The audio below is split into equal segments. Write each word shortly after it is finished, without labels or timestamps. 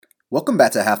Welcome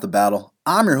back to Half the Battle.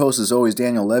 I'm your host, as always,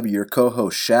 Daniel Levy, your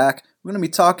co-host, Shaq. We're going to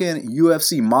be talking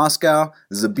UFC Moscow,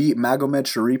 Zabit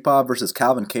Magomedsharipov versus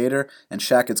Calvin Kattar. And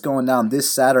Shaq, it's going down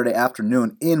this Saturday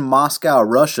afternoon in Moscow,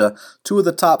 Russia. Two of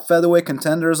the top featherweight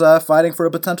contenders fighting for a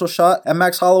potential shot at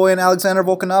Max Holloway and Alexander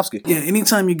Volkanovski. Yeah,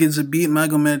 anytime you get Zabit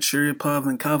Magomedsharipov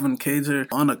and Calvin Kattar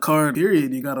on a card,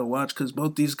 period, you got to watch because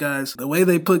both these guys, the way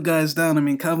they put guys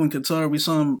down, Calvin Kattar, we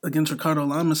saw him against Ricardo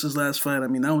Lamas' last fight.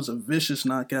 That was a vicious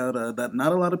knockout that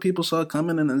not a lot of people saw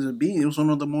coming. And Zabit, he was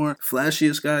one of the more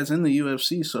flashiest guys in the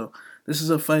UFC, so this is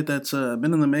a fight that's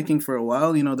been in the making for a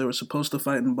while. They were supposed to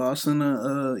fight in Boston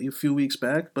a few weeks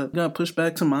back, but got pushed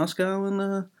back to Moscow,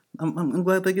 and I'm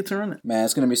glad they get to run it. Man,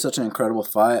 it's going to be such an incredible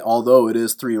fight, although it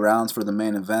is 3 rounds for the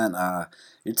main event.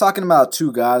 You're talking about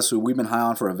two guys who we've been high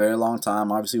on for a very long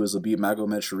time. Obviously, with Zabit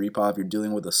Magomedsharipov, you're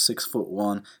dealing with a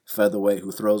 6'1" featherweight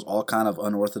who throws all kind of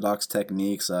unorthodox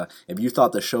techniques. If you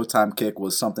thought the Showtime kick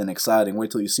was something exciting,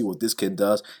 wait till you see what this kid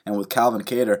does. And with Calvin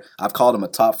Kattar, I've called him a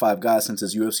top 5 guy since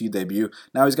his UFC debut.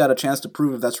 Now he's got a chance to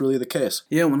prove if that's really the case.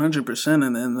 Yeah, 100%.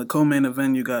 And in the co-main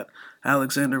event, you got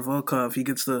Alexander Volkov. He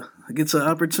gets the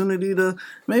opportunity to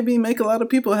maybe make a lot of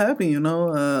people happy. I know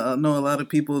a lot of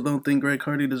people don't think Greg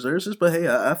Hardy deserves this, but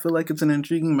hey, I feel like it's an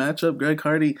intriguing matchup. Greg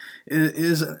Hardy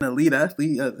is an elite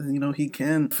athlete. He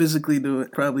can physically do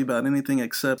it probably about anything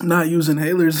except not use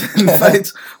inhalers in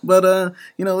fights. But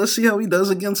let's see how he does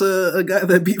against a guy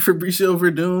that beat Fabricio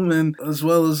Verdum and as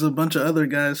well as a bunch of other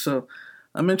guys. So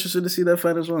I'm interested to see that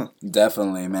fight as well.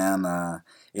 Definitely, man.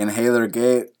 Inhaler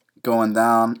Gate going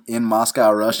down in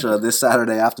Moscow, Russia this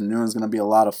Saturday afternoon is going to be a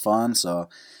lot of fun. So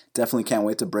definitely can't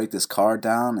wait to break this card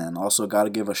down. And also got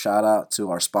to give a shout out to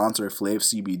our sponsor, Flav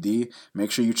CBD. Make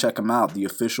sure you check them out, the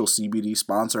official CBD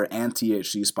sponsor and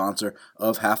THC sponsor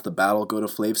of Half the Battle. Go to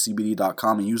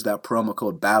FlavCBD.com and use that promo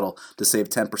code BATTLE to save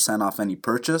 10% off any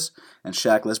purchase. And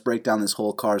Shaq, let's break down this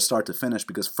whole card start to finish,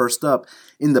 because first up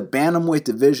in the bantamweight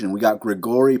division, we got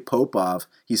Grigory Popov.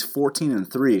 He's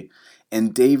 14-3.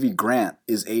 And Davey Grant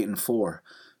is 8-4.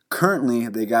 Currently,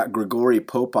 they got Grigory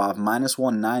Popov minus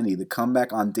 190. The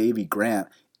comeback on Davey Grant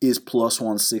is plus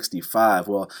 165.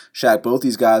 Well, Shaq, both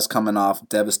these guys coming off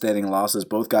devastating losses.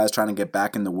 Both guys trying to get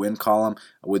back in the win column.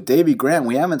 With Davey Grant,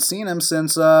 we haven't seen him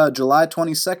since July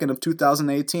 22nd of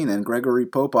 2018. And Grigory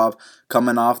Popov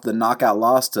coming off the knockout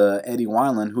loss to Eddie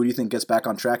Wineland. Who do you think gets back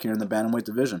on track here in the bantamweight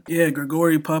division? Yeah,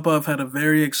 Grigory Popov had a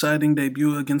very exciting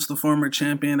debut against the former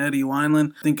champion Eddie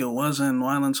Wineland. I think it was in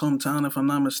Wineland's hometown, if I'm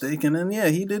not mistaken. And yeah,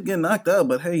 he did get knocked out,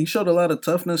 but hey, he showed a lot of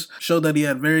toughness. Showed that he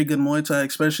had very good Muay Thai,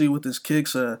 especially with his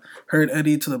kicks. Hurt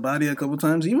Eddie to the body a couple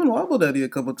times, even wobbled Eddie a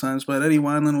couple times, but Eddie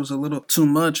Wineland was a little too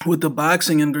much with the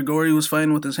boxing, and Grigory was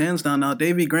fighting with his hands down. Now,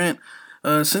 Davey Grant,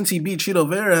 since he beat Chito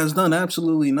Vera, has done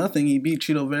absolutely nothing. He beat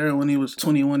Chito Vera when he was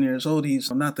 21 years old. He's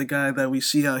not the guy that we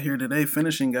see out here today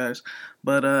finishing guys.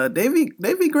 But Davey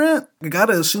Grant, I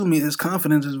gotta assume his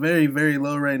confidence is very, very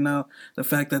low right now. The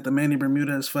fact that the Manny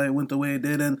Bermudez fight went the way it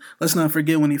did, and let's not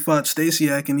forget when he fought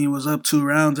Stasiak and he was up 2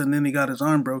 rounds and then he got his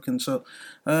arm broken. So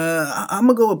I'm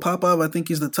gonna go with Popov. I think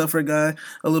he's the tougher guy,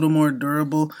 a little more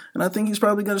durable, and I think he's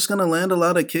probably just gonna land a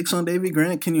lot of kicks on Davey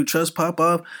Grant. Can you trust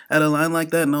Popov at a line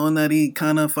like that, knowing that he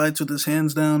kind of fights with his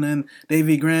hands down? And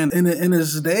Davey Grant, in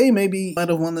his day, maybe might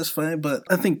have won this fight, but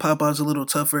I think Popov's a little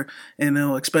tougher, and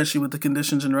especially with the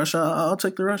conditions in Russia, I'll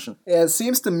take the Russian. Yeah, it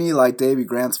seems to me like Davey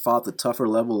Grant's fought the tougher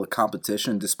level of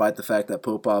competition, despite the fact that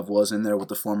Popov was in there with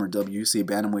the former WC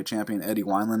bantamweight champion Eddie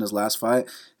Wineland his last fight.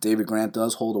 Davey Grant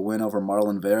does hold a win over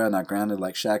Marlon Vera. Now, granted,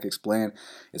 like Shaq explained,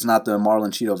 it's not the Marlon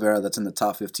Chito Vera that's in the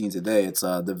top 15 today. It's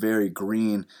the very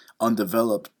green,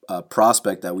 undeveloped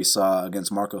prospect that we saw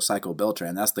against Marco Psycho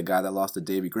Beltran. That's the guy that lost to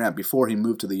Davey Grant before he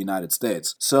moved to the United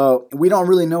States. So we don't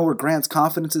really know where Grant's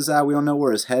confidence is at. We don't know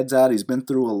where his head's at. He's been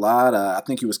through a lot. I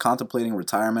think he was contemplating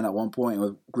retirement at one point.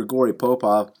 With Grigory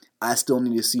Popov, I still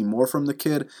need to see more from the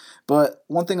kid. But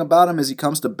one thing about him is he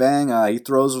comes to bang. He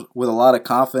throws with a lot of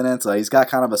confidence. He's got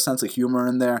kind of a sense of humor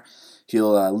in there.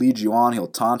 He'll lead you on. He'll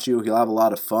taunt you. He'll have a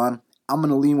lot of fun. I'm going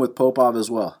to lean with Popov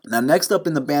as well. Now, next up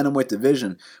in the bantamweight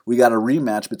division, we got a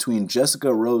rematch between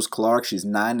Jessica Rose Clark, she's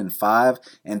 9-5,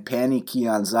 and Pannie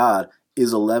Kianzad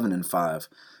is 11-5.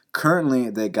 Currently,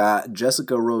 they got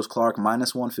Jessica Rose Clark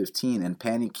minus 115, and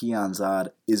Pannie Kianzad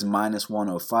is minus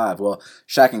 105. Well,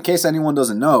 Shaq, in case anyone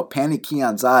doesn't know, Pannie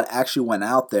Kianzad actually went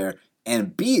out there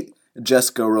and beat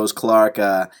Jessica Rose Clark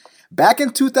back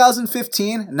in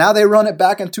 2015. Now they run it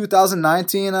back in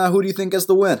 2019. Who do you think gets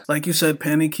the win? Like you said,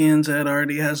 Penny Kianzad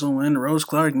already has a win. Rose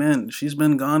Clark, man, she's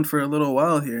been gone for a little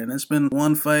while here, and it's been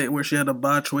one fight where she had a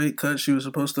botch weight cut. She was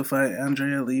supposed to fight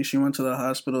Andrea Lee. She went to the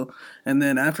hospital, and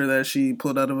then after that, she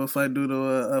pulled out of a fight due to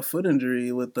a foot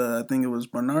injury with, I think it was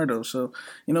Bernardo. So,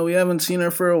 we haven't seen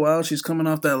her for a while. She's coming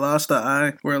off that loss to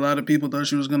Eye, where a lot of people thought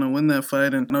she was going to win that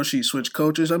fight, and she switched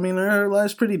coaches. I mean, her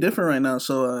life's pretty different right now.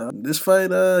 So, this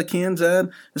fight,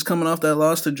 Kianzad is coming off that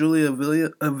loss to Julia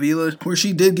Avila, where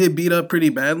she did get beat up pretty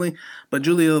badly, but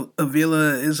Julia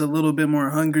Avila is a little bit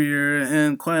more hungrier,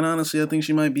 and quite honestly, I think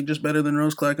she might be just better than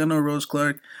Rose Clark. I know Rose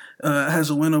Clark has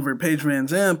a win over Paige Van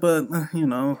Zandt, but,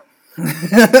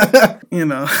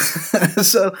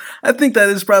 so I think that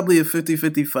is probably a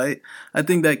 50-50 fight. I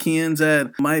think that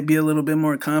Kianzad might be a little bit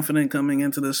more confident coming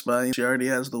into this fight. She already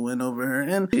has the win over her,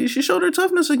 and she showed her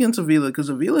toughness against Avila, because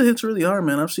Avila hits really hard,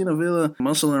 man. I've seen Avila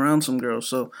muscle around some girls,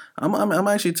 so I'm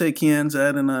actually take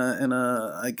Kianzad in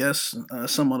I guess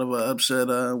somewhat of an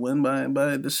upset win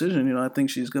by a decision. I think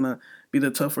she's gonna be the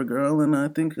tougher girl, and I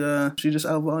think she just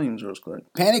outvolumes Rose Clark.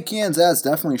 Penny Kianzad's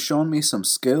definitely shown me some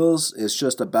skills. It's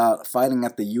just about fighting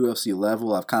at the UFC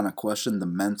level. I've kind of questioned the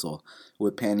mental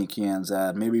with Penny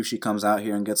Kianzad. Maybe if she comes out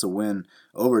here and gets a win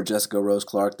over Jessica Rose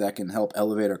Clark, that can help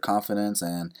elevate her confidence,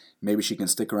 and maybe she can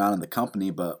stick around in the company.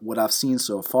 But what I've seen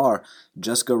so far,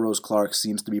 Jessica Rose Clark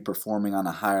seems to be performing on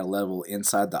a higher level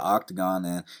inside the octagon,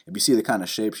 and if you see the kind of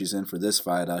shape she's in for this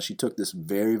fight, she took this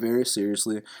very, very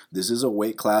seriously. This is a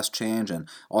weight class change, and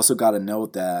also got to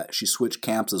note that she switched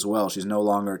camps as well. She's no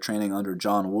longer training under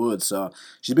John Woods, so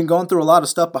she's been going through a lot of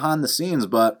stuff behind the scenes.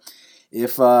 But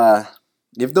if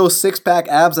those six-pack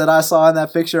abs that I saw in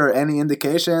that picture are any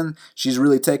indication, she's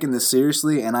really taking this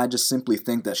seriously, and I just simply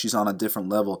think that she's on a different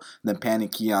level than Penny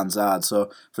Kianzad.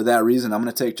 So for that reason, I'm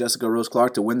going to take Jessica Rose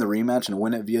Clark to win the rematch and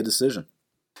win it via decision.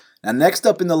 Now, next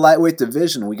up in the lightweight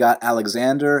division, we got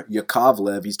Alexander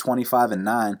Yakovlev. He's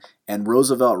 25-9, and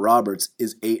Roosevelt Roberts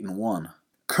is 8-1.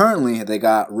 Currently, they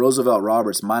got Roosevelt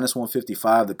Roberts minus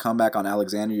 155. The comeback on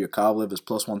Alexander Yakovlev is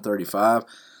plus 135.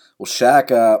 Well,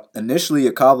 Shaq, initially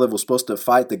Yakovlev was supposed to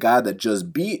fight the guy that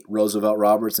just beat Roosevelt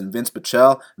Roberts and Vince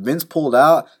Pichel. Vince pulled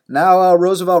out. Now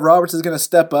Roosevelt Roberts is going to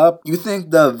step up. You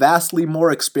think the vastly more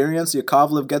experienced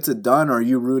Yakovlev gets it done, or are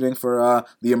you rooting for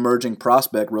the emerging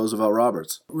prospect, Roosevelt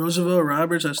Roberts? Roosevelt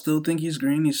Roberts, I still think he's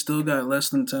green. He's still got less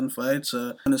than 10 fights.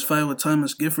 In his fight with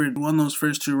Thomas Gifford, won those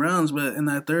first two rounds, but in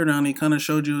that third round, he kind of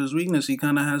showed you his weakness. He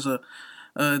kind of has a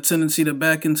tendency to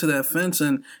back into that fence,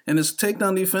 and his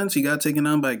takedown defense, he got taken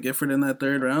down by Gifford in that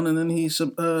third round, and then he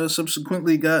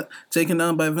subsequently got taken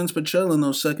down by Vince Pichel in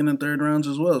those second and third rounds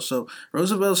as well. So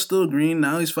Roosevelt's still green.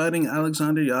 Now he's fighting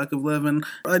Alexander Yakovlev, and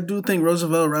I do think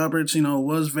Roosevelt Roberts,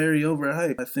 was very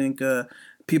overhyped. I think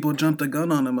people jumped the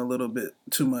gun on him a little bit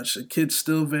too much. The kid's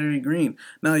still very green.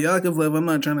 Now, Yakovlev, I'm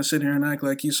not trying to sit here and act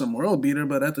like he's some world beater,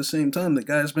 but at the same time, the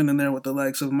guy's been in there with the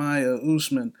likes of Maya,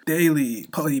 Usman, Daly.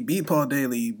 He beat Paul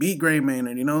Daly, he beat Gray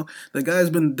Maynard, The guy's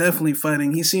been definitely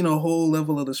fighting. He's seen a whole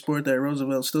level of the sport that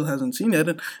Roosevelt still hasn't seen yet,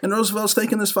 and Roosevelt's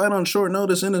taking this fight on short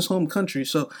notice in his home country.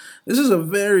 So this is a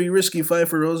very risky fight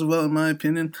for Roosevelt, in my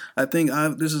opinion. I think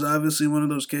this is obviously one of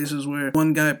those cases where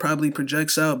one guy probably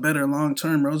projects out better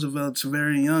long-term. Roosevelt's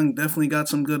very young, definitely got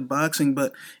some good boxing,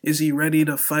 but is he ready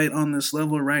to fight on this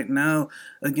level right now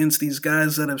against these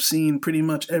guys that have seen pretty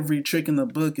much every trick in the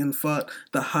book and fought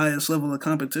the highest level of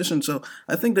competition? So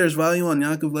I think there's value on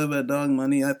Yakovlev at dog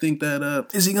money. I think that,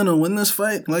 is he going to win this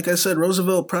fight? Like I said,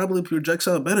 Roosevelt probably projects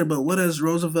out better, but what has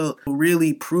Roosevelt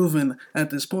really proven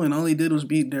at this point? All he did was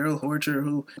beat Daryl Horcher,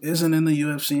 who isn't in the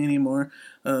UFC anymore,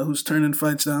 who's turning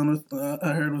fights down with,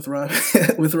 I heard, with Rob,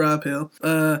 with Rob Hill.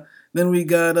 Then we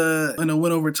got a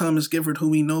win over Thomas Gifford, who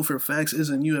we know for facts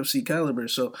isn't UFC caliber.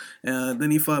 So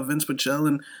then he fought Vince Pichel,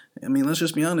 and I mean, let's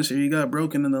just be honest here, he got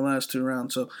broken in the last two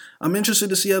rounds. So I'm interested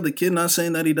to see how the kid, not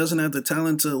saying that he doesn't have the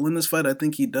talent to win this fight, I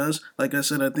think he does. Like I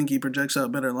said, I think he projects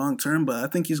out better long term, but I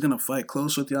think he's going to fight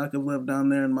close with Yakovlev down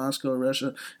there in Moscow,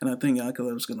 Russia, and I think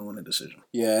Yakovlev's going to win a decision.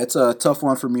 Yeah, it's a tough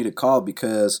one for me to call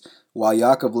because while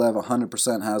Yakovlev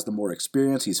 100% has the more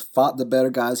experience, he's fought the better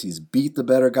guys, he's beat the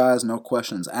better guys, no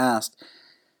questions asked.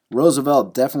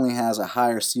 Roosevelt definitely has a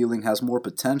higher ceiling, has more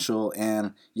potential,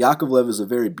 and Yakovlev is a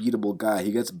very beatable guy.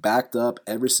 He gets backed up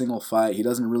every single fight. He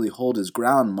doesn't really hold his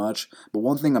ground much, but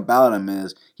one thing about him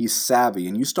is he's savvy,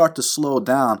 and you start to slow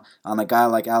down on a guy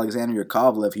like Alexander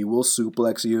Yakovlev, he will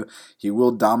suplex you, he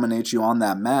will dominate you on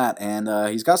that mat, and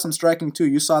he's got some striking too.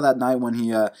 You saw that night when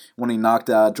he knocked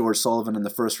out George Sullivan in the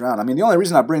first round. I mean, the only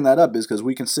reason I bring that up is because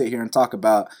we can sit here and talk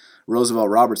about Roosevelt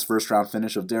Roberts' first-round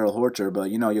finish of Daryl Horcher, but,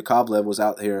 Yakovlev was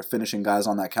out here finishing guys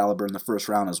on that caliber in the first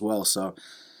round as well, so...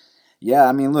 Yeah,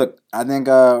 I mean, look, I think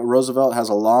Roosevelt has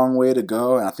a long way to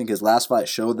go, and I think his last fight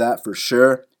showed that for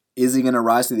sure. Is he going to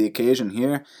rise to the occasion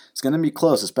here? It's going to be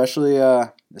close, especially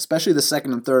the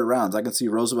second and third rounds. I can see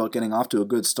Roosevelt getting off to a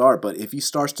good start, but if he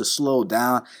starts to slow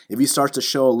down, if he starts to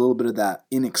show a little bit of that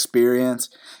inexperience,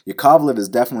 Yakovlev is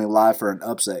definitely live for an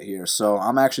upset here. So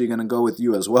I'm actually going to go with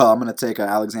you as well. I'm going to take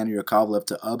Alexander Yakovlev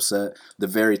to upset the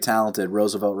very talented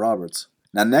Roosevelt Roberts.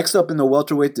 Now, next up in the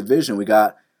welterweight division, we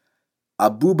got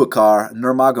Abubakar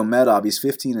Nurmagomedov. He's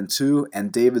 15-2,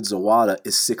 and David Zawada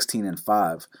is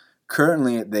 16-5.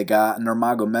 Currently, they got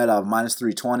Nurmagomedov minus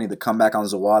 320. The comeback on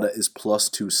Zawada is plus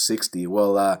 260.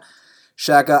 Well,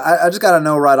 Shaq, I just got to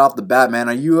know right off the bat, man.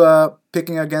 Are you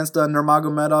picking against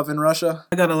Nurmagomedov in Russia?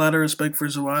 I got a lot of respect for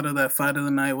Zawada, that fight of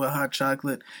the night with Hot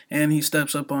Chocolate, and he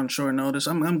steps up on short notice.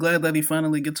 I'm glad that he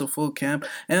finally gets a full camp.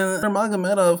 And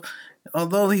Nurmagomedov,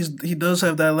 although he does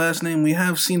have that last name, we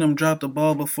have seen him drop the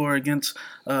ball before against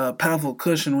Pavel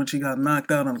Kushin, which he got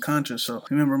knocked out unconscious. So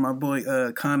remember my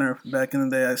boy Connor back in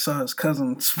the day, I saw his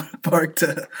cousin sparked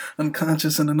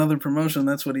unconscious in another promotion.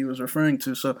 That's what he was referring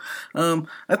to. So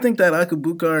I think that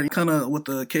Akabukar, kind of with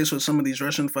the case with some of these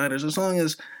Russian fighters, as long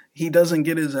as he doesn't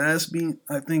get his ass beat,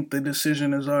 I think the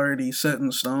decision is already set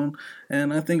in stone.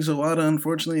 And I think Zawada,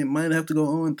 unfortunately, might have to go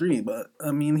 0-3. But,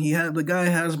 I mean, the guy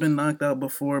has been knocked out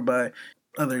before by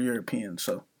other Europeans.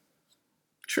 So,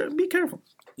 sure, be careful.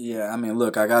 Yeah, I mean,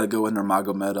 look, I got to go with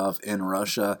Nurmagomedov in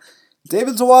Russia.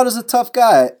 David Zawada's a tough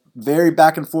guy. Very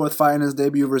back and forth fighting his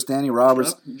debut versus Danny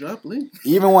Roberts. Drop Lee.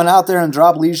 Even went out there and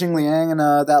dropped Li Jingliang in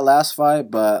that last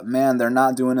fight. But, man, they're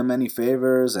not doing him any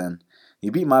favors. And he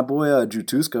beat my boy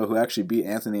Jutuska, who actually beat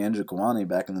Anthony Njokuani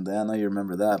back in the day. I know you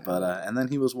remember that, but and then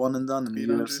he was one and done in the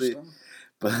UFC.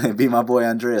 But he beat my boy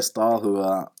Andreas Stahl,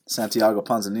 who Santiago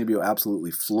Ponzinibbio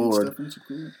absolutely floored.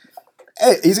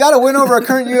 Hey, he's got to win over a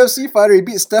current UFC fighter. He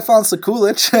beat Stefan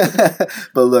Sekulic.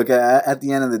 But look, at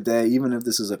the end of the day, even if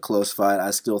this is a close fight,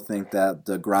 I still think that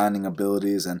the grinding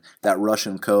abilities and that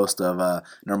Russian coast of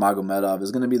Nurmagomedov is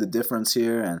going to be the difference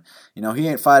here. And, he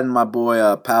ain't fighting my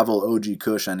boy Pavel OG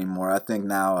Kush anymore. I think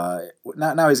now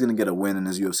he's going to get a win in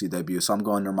his UFC debut. So I'm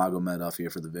going Nurmagomedov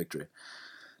here for the victory.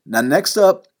 Now, next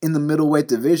up in the middleweight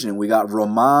division, we got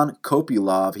Roman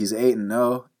Kopylov. He's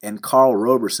 8-0, and Karl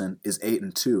Roberson is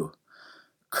 8-2.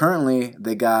 Currently,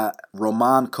 they got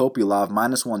Roman Kopylov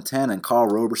minus 110, and Karl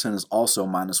Roberson is also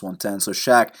minus 110. So,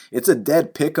 Shaq, it's a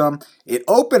dead pick'em. It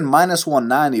opened minus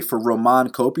 190 for Roman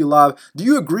Kopylov. Do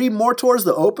you agree more towards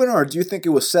the open, or do you think it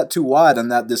was set too wide and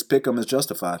that this pick'em is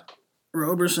justified?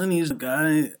 Roberson, he's a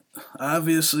guy,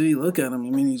 obviously, look at him. I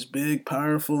mean, he's big,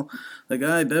 powerful. The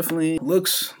guy definitely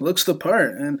looks the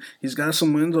part, and he's got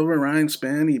some wins over Ryan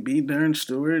Spann. He beat Darren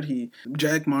Stewart.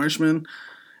 Jack Marshman.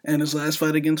 And his last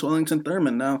fight against Wellington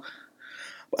Thurman. Now,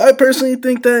 I personally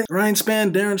think that Ryan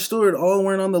Spann, Darren Stewart, all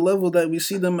weren't on the level that we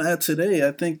see them at today.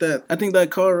 I think that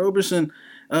Karl Roberson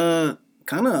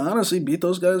kind of honestly beat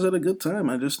those guys at a good time.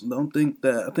 I just don't think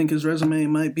that. I think his resume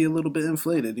might be a little bit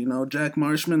inflated. Jack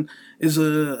Marshman is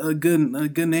a good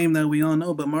name that we all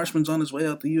know, but Marshman's on his way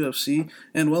out the UFC.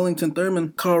 And Wellington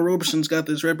Thurman, Karl Roberson's got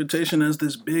this reputation as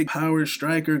this big power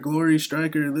striker, glory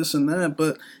striker, this and that.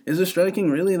 But is his striking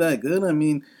really that good? I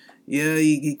mean, yeah,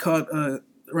 he caught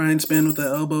Ryan Spann with the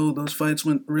elbow. Those fights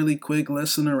went really quick,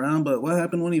 less than a round. But what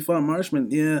happened when he fought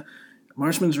Marshman? Yeah,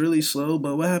 Marshman's really slow,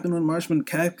 but what happened when Marshman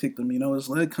calf kicked him? His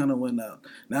leg kind of went out.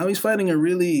 Now he's fighting a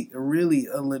legit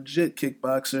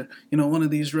kickboxer. One of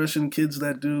these Russian kids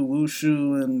that do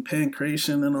wushu and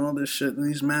pankration and all this shit, and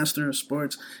these master of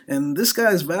sports. And this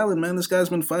guy's valid, man. This guy's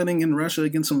been fighting in Russia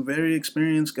against some very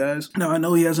experienced guys. Now, I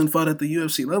know he hasn't fought at the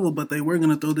UFC level, but they were going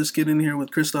to throw this kid in here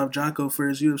with Krzysztof Jotko for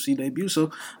his UFC debut.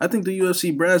 So I think the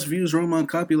UFC brass views Roman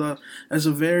Kopylov as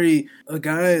a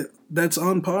guy that's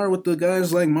on par with the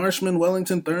guys like Marshman,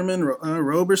 Wellington Thurman,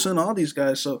 Roberson, all these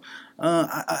guys. So,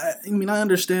 I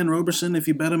understand Roberson. If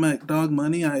you bet him at dog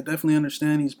money, I definitely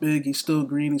understand. He's big, he's still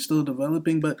green, he's still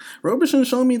developing. But Roberson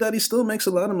showed me that he still makes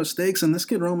a lot of mistakes. And this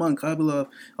kid, Roman Kopylov,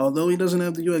 although he doesn't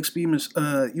have the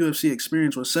UFC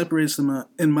experience, what separates them,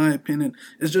 in my opinion,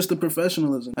 is just the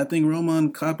professionalism. I think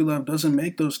Roman Kopylov doesn't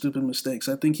make those stupid mistakes.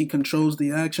 I think he controls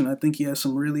the action. I think he has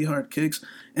some really hard kicks.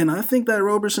 And I think that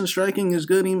Roberson's striking is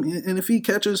good. And if he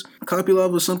catches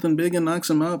Kopylov with something big and knocks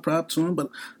him out, prop to him. But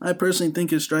I personally think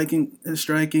his striking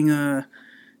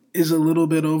is a little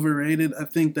bit overrated. I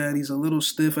think that he's a little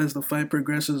stiff as the fight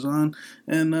progresses on.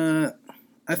 And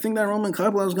I think that Roman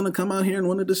Kopylov is going to come out here and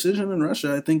win a decision in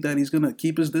Russia. I think that he's going to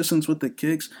keep his distance with the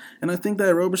kicks, and I think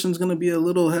that Roberson's going to be a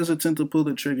little hesitant to pull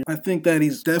the trigger. I think that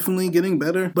he's definitely getting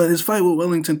better, but his fight with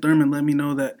Wellington Thurman let me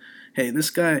know that, hey, this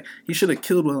guy, he should have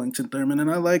killed Wellington Thurman,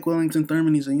 and I like Wellington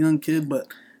Thurman. He's a young kid, but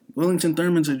Wellington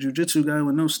Thurman's a jiu-jitsu guy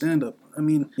with no stand-up. I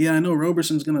mean, yeah, I know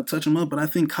Roberson's going to touch him up, but I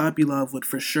think Kopylov would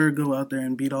for sure go out there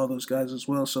and beat all those guys as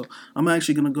well. So I'm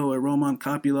actually going to go with Roman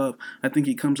Kopylov. I think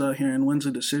he comes out here and wins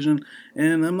a decision.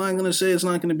 And I'm not going to say it's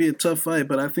not going to be a tough fight,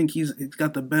 but I think he's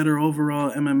got the better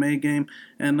overall MMA game.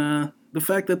 And the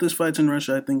fact that this fight's in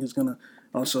Russia, I think, is going to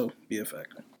also be a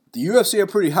factor. The UFC are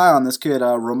pretty high on this kid,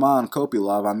 Roman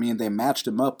Kopylov. I mean, they matched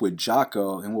him up with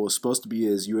Jocko in what was supposed to be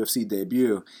his UFC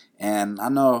debut. And I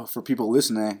know for people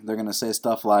listening, they're going to say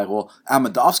stuff like, well,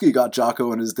 Amedovski got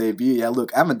Jocko in his debut. Yeah,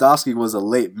 look, Amedovski was a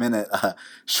late-minute,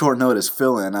 short-notice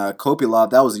fill-in.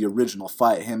 Kopylov, that was the original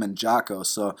fight, him and Jocko.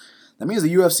 So that means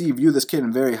the UFC view this kid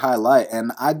in very high light.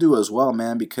 And I do as well,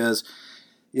 man, because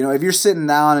you know, if you're sitting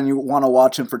down and you want to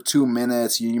watch him for 2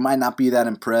 minutes, you might not be that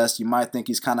impressed. You might think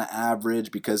he's kind of average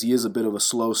because he is a bit of a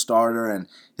slow starter and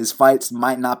his fights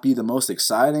might not be the most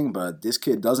exciting, but this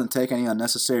kid doesn't take any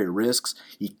unnecessary risks.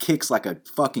 He kicks like a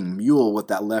fucking mule with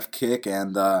that left kick,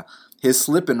 and his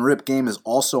slip and rip game is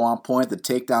also on point. The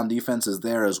takedown defense is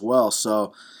there as well.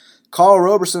 So Karl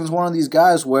Roberson's one of these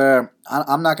guys where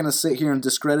I'm not going to sit here and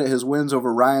discredit his wins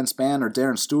over Ryan Spann or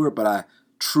Darren Stewart, but I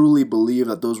truly believe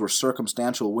that those were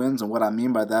circumstantial wins, and what I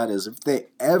mean by that is if they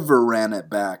ever ran it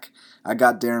back, I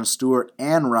got Darren Stewart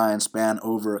and Ryan Spann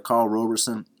over Karl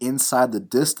Roberson inside the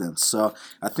distance. So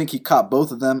I think he caught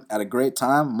both of them at a great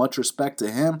time. Much respect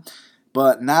to him.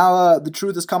 But now the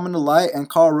truth is coming to light, and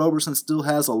Karl Roberson still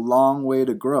has a long way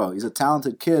to grow. He's a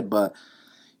talented kid, but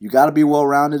you got to be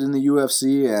well-rounded in the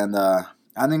UFC, and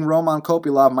I think Roman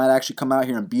Kopylov might actually come out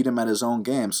here and beat him at his own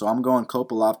game. So I'm going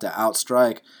Kopylov to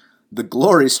outstrike the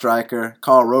glory striker,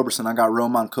 Karl Roberson. I got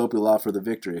Roman Kopylov for the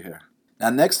victory here. Now,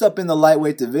 next up in the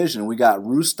lightweight division, we got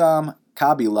Rustam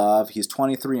Khabilov. He's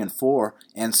 23-4,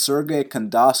 and Sergey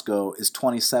Kondasko is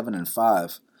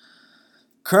 27-5.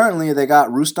 Currently, they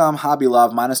got Rustam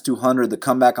Khabilov minus 200. The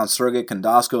comeback on Sergey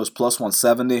Kondasko is plus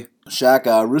 170. Shaq,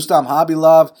 Rustam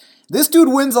Khabilov, this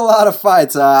dude wins a lot of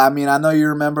fights. I mean, I know you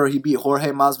remember he beat Jorge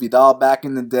Masvidal back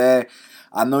in the day.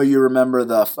 I know you remember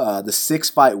the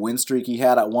 6-fight win streak he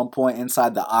had at one point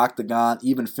inside the octagon,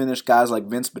 even finished guys like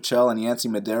Vince Pichel and Yancy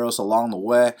Medeiros along the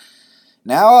way.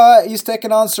 Now he's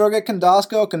taking on Sergey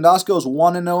Kondasko. Kondasko is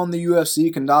 1-0 in the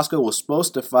UFC. Kondasko was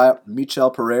supposed to fight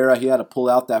Michel Pereira. He had to pull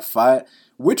out that fight.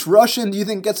 Which Russian do you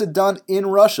think gets it done in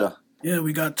Russia? Yeah,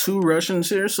 we got 2 Russians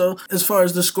here. So as far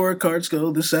as the scorecards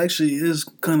go, this actually is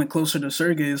kind of closer to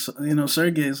Sergey's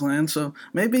land. So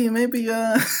maybe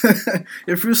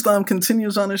if Rustam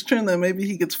continues on his trend, then maybe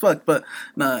he gets fucked. But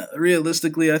nah,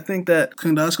 realistically, I think that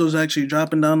Kondasko's actually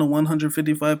dropping down to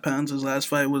 155 pounds. His last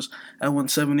fight was at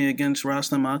 170 against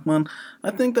Rastam Akman.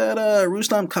 I think that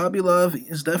Rustam Khabilov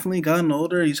has definitely gotten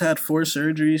older. He's had 4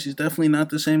 surgeries. He's definitely not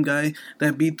the same guy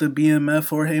that beat the BMF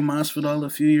Jorge Masvidal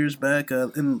a few years back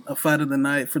in a fight of the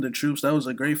night for the troops. That was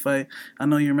a great fight. I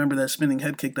know you remember that spinning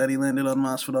head kick that he landed on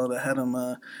Masvidal that had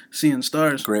him seeing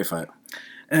stars. Great fight.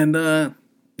 And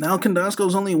now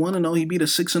Kondasko's only 1-0. He beat a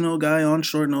 6-0 guy on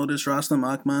short notice, Rastam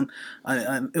Akman.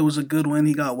 It was a good win.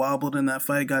 He got wobbled in that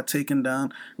fight, got taken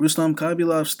down. Rustam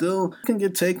Khabilov still can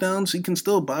get takedowns. He can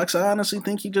still box. I honestly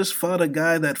think he just fought a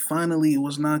guy that finally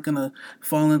was not going to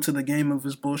fall into the game of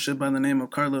his bullshit by the name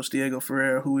of Carlos Diego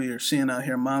Ferreira, who we are seeing out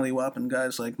here molly-whopping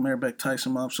guys like Mairbek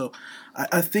Taisumov. So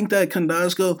I think that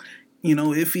Kondasko, you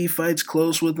know, if he fights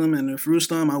close with him and if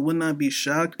Rustam, I would not be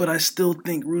shocked. But I still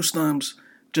think Rustam's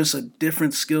just a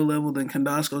different skill level than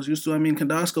Kondasko's used to. I mean,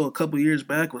 Kondasko a couple years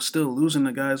back was still losing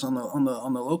to guys on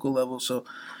the local level. So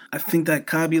I think that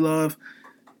Khabilov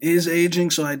is aging.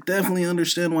 So I definitely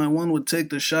understand why one would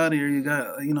take the shot here. You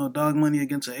got, you know, dog money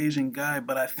against an Asian guy,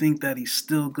 but I think that he's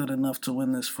still good enough to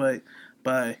win this fight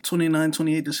by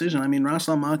 29-28 decision. I mean,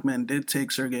 Rastam Akman did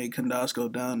take Sergey Kondasko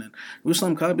down, and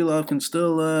Rustam Khabilov can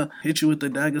still hit you with the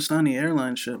Dagestani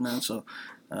airline ship, man. So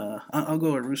I'll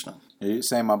go with Rustam. You're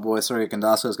saying my boy Sergey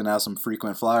Kondasko is going to have some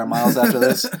frequent flyer miles after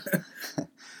this?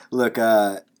 Look,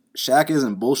 Shaq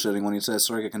isn't bullshitting when he says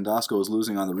Sergey Kondasko was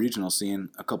losing on the regional scene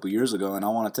a couple years ago, and I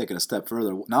want to take it a step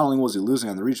further. Not only was he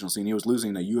losing on the regional scene, he was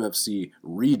losing to UFC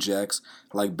rejects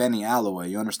like Benny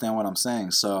Alloway. You understand what I'm saying?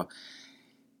 So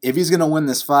if he's going to win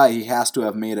this fight, he has to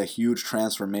have made a huge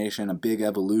transformation, a big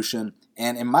evolution.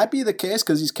 And it might be the case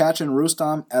because he's catching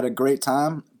Rustam at a great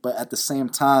time, but at the same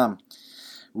time,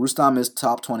 Rustam is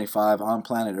top 25 on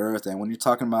planet Earth, and when you're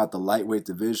talking about the lightweight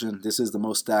division, this is the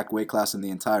most stacked weight class in the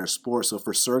entire sport. So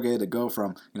for Sergey to go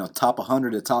from top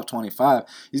 100 to top 25,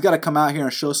 he's got to come out here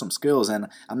and show some skills. And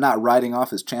I'm not writing off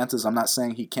his chances. I'm not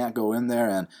saying he can't go in there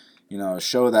and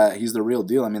show that he's the real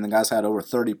deal. I mean, the guy's had over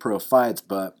 30 pro fights,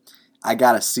 but I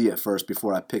got to see it first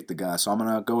before I pick the guy. So I'm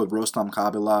going to go with Rustam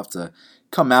Khabilov to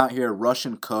come out here,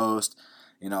 Russian coast,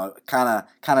 kind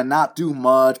of not do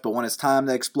much, but when it's time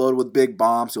to explode with big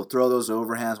bombs, he'll throw those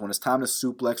overhands. When it's time to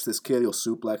suplex this kid, he'll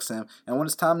suplex him. And when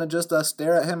it's time to just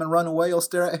stare at him and run away, he'll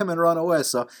stare at him and run away.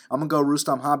 So I'm going to go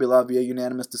Rustam Khabilov via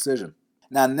unanimous decision.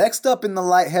 Now, next up in the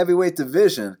light heavyweight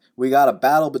division, we got a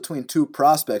battle between two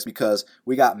prospects because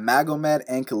we got Magomed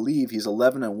Ankalaev, he's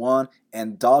 11-1,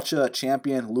 and Dalcha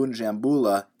champion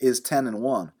Lungiambula is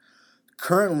 10-1.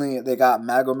 Currently, they got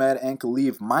Magomed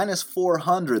Ankalaev minus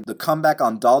 400. The comeback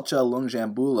on Dalcha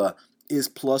Lungiambula is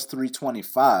plus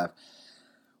 325.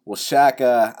 Well,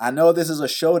 Shaq, I know this is a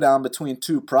showdown between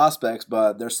two prospects,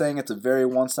 but they're saying it's a very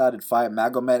one-sided fight.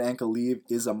 Magomed Ankalaev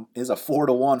is a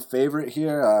 4-1 favorite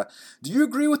here. Do you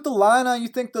agree with the line? You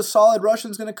think the solid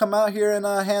Russian's going to come out here and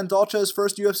hand Dalcha his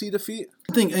first UFC defeat?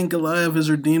 I think Ankalaev has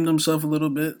redeemed himself a little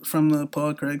bit from the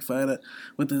Paul Craig fight.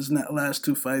 With his last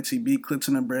two fights, he beat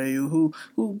Klidson Abreu,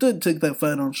 who did take that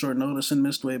fight on short notice and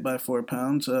missed weight by 4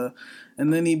 pounds.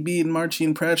 And then he beat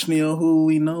Marcin Prachnio, who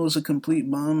we know is a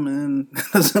complete bum and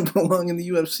doesn't belong in the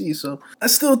UFC. So I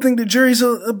still think the jury's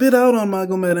a bit out on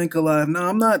Magomed Ankalaev. Now,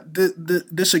 I'm not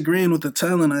disagreeing with the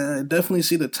talent. I definitely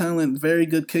see the talent. Very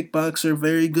good kickboxer,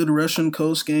 very good Russian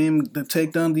coast game. The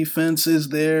takedown defense is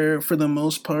there for the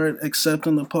most part, except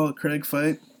in the Paul Craig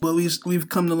fight. But we've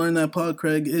come to learn that Paul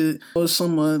Craig was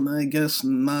somewhat, I guess,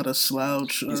 not a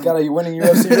slouch. He's got a winning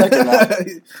UFC record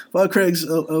now. Paul Craig's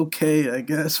okay, I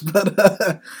guess. But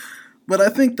I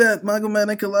think that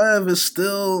Magomed Ankalaev is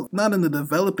still not in the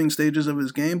developing stages of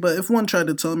his game. But if one tried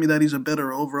to tell me that he's a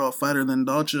better overall fighter than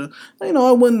Dalcha,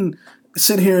 I wouldn't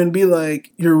sit here and be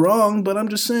like, you're wrong. But I'm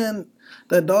just saying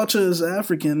that Dalcha is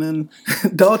African, and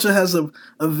Dalcha has a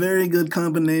very good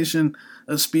combination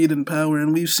of speed and power,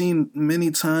 and we've seen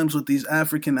many times with these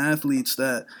African athletes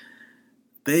that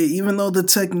they, even though the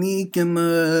technique in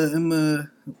the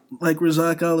like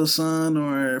Razak Al-Hassan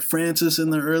or Francis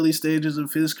in the early stages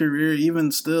of his career,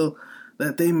 even still,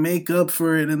 that they make up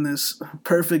for it in this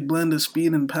perfect blend of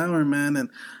speed and power, man. And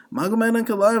Magomed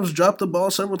Ankalaev's dropped the ball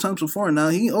several times before. Now,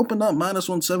 he opened up minus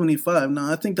 175.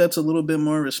 Now, I think that's a little bit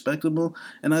more respectable,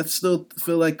 and I still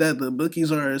feel like that the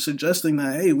bookies are suggesting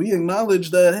that, hey, we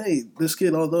acknowledge that, hey, this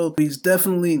kid, although he's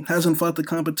definitely hasn't fought the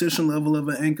competition level of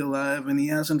an Ankalaev, and he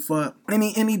hasn't fought, and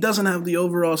he doesn't have the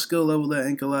overall skill level that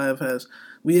Ankalaev has.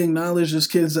 We acknowledge this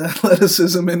kid's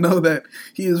athleticism and know that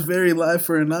he is very live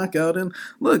for a knockout. And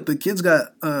look, the kid's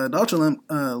got Dalcha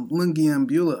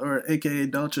Lungiambula, or a.k.a.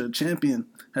 Dalcha champion,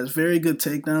 has very good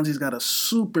takedowns. He's got a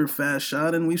super fast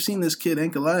shot, and we've seen this kid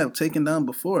Ankalaev taken down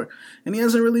before, and he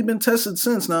hasn't really been tested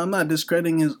since. Now, I'm not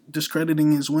discrediting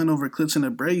his win over Klidson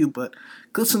Abreu, but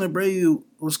Klidson Abreu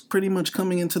was pretty much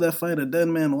coming into that fight a dead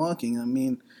man walking. I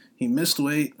mean, he missed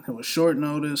weight. It was short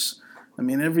notice. I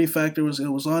mean, every factor was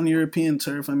on European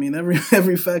turf. I mean,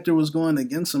 every factor was going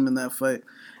against him in that fight.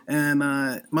 And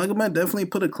Magomed definitely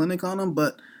put a clinic on him,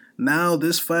 but now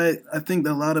this fight, I think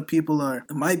that a lot of people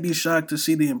might be shocked to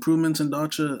see the improvements in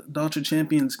Dalcha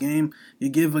Champion's game. You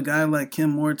give a guy like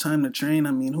him more time to train.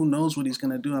 I mean, who knows what he's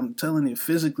going to do? I'm telling you,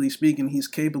 physically speaking, he's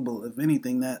capable of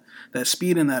anything. That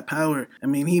speed and that power. I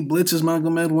mean, he blitzes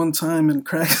Magomed one time and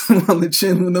cracks him on the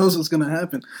chin. Who knows what's going to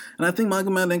happen? And I think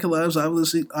Magomed Ankalaev's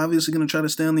obviously going to try to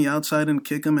stay on the outside and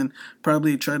kick him and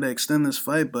probably try to extend this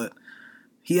fight, but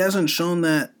he hasn't shown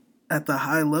that at the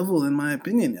high level, in my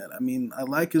opinion, yet. I mean, I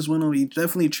like his win. He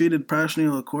definitely treated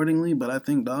Prachnio accordingly, but I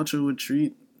think Dalcha would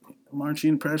treat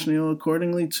Marcin Prachnio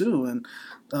accordingly too. And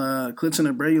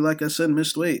Klidson Abreu, like I said,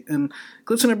 missed weight. And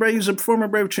Klidson Abreu is a former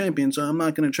Brave champion, so I'm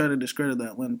not going to try to discredit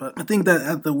that win. But I think that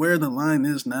at where the line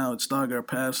is now, it's dog or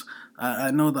pass.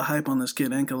 I know the hype on this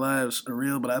kid Ankalaev's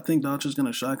real, but I think Dalcha's going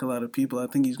to shock a lot of people. I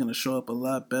think he's going to show up a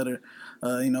lot better.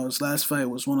 His last fight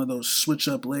was one of those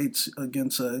switch-up lates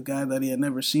against a guy that he had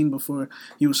never seen before.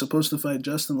 He was supposed to fight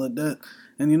Justin Ledet.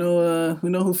 And we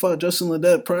know who fought Justin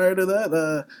Ledet prior to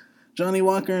that? Johnny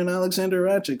Walker and Alexander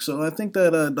Ratchik. So I think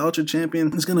that Dalcha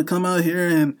champion is going to come out here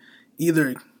and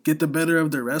either get the better of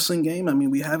their wrestling game. I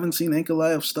mean, we haven't seen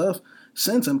Ankalaev stuff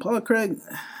since, and Paul Craig,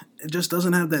 it just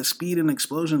doesn't have that speed and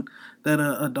explosion that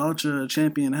a Dalcha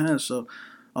champion has. So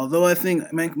Although I think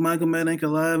Magomed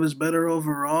Ankalaev is better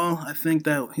overall, I think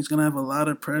that he's going to have a lot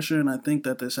of pressure, and I think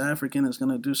that this African is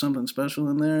going to do something special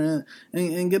in there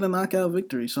and get a knockout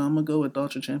victory. So I'm going to go with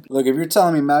Dalcha champion. Look, if you're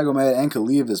telling me Magomed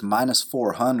Ankalaev is minus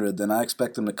 400, then I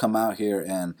expect him to come out here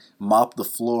and mop the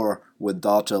floor with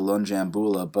Dalcha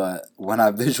Lungiambula. But when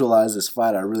I visualize this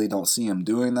fight, I really don't see him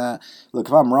doing that. Look,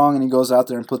 if I'm wrong and he goes out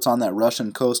there and puts on that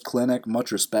Russian Coast Clinic, much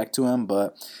respect to him.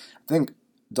 But I think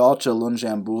Dalcha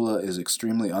Lungiambula is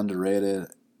extremely underrated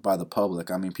by the public.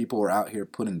 I mean, people were out here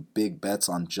putting big bets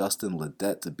on Justin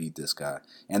Ledet to beat this guy,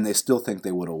 and they still think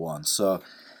they would have won. So,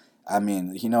 I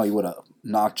mean, he would have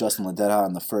knocked Justin Ledet out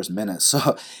in the first minute.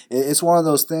 So it's one of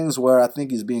those things where I think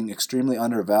he's being extremely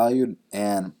undervalued,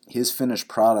 and his finished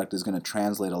product is going to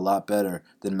translate a lot better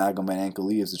than Magomed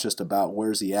Ankalaev's. It's just about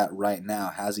where's he at right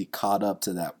now. Has he caught up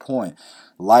to that point?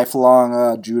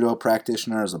 Lifelong judo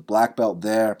practitioner, is a black belt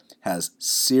there, has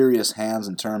serious hands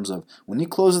in terms of when he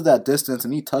closes that distance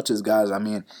and he touches guys. I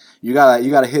mean, you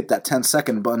gotta hit that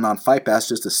 10-second button on Fight Pass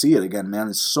just to see it again, man.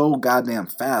 It's so goddamn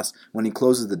fast when he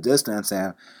closes the distance.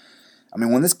 And I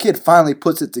mean, when this kid finally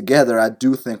puts it together, I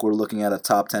do think we're looking at a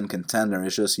top 10 contender.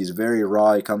 It's just he's very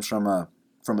raw. He comes from a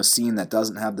scene that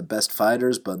doesn't have the best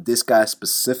fighters, but this guy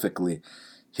specifically,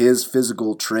 his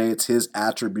physical traits, his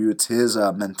attributes, his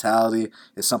mentality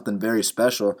is something very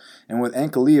special. And with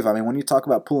Ankalaev, I mean, when you talk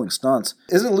about pulling stunts,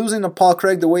 isn't losing to Paul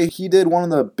Craig the way he did one of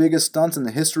the biggest stunts in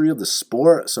the history of the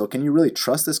sport? So can you really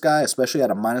trust this guy, especially at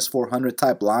a minus 400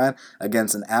 type line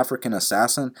against an African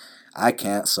assassin? I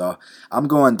can't, so I'm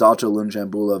going Dalcha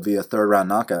Lungiambula via third-round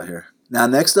knockout here. Now,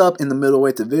 next up in the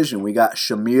middleweight division, we got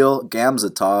Shamil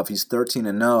Gamzatov. He's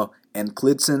 13-0, and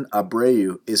Klidson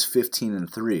Abreu is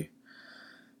 15-3.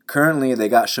 Currently, they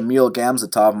got Shamil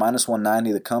Gamzatov minus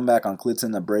 190. The comeback on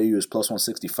Klidson Abreu is plus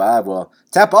 165. Well,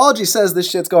 Tapology says this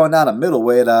shit's going down to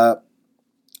middleweight. I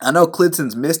know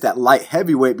Klidson's missed at light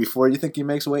heavyweight before. You think he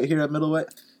makes weight here at middleweight?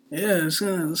 Yeah, let's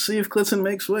see if Klidson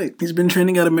makes weight. He's been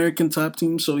training at American Top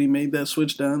Team, so he made that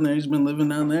switch down there. He's been living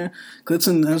down there.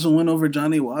 Klidson has a win over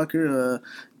Johnny Walker,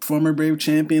 former Brave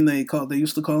champion. They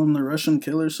used to call him the Russian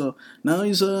Killer. So now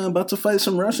he's about to fight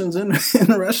some Russians in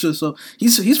Russia. So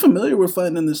he's familiar with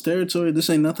fighting in this territory. This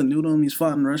ain't nothing new to him. He's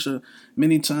fought in Russia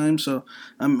many times. So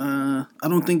I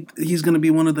don't think he's gonna be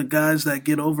one of the guys that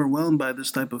get overwhelmed by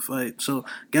this type of fight. So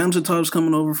Gamzatov's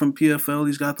coming over from PFL.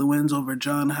 He's got the wins over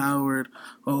John Howard,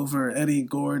 over Eddie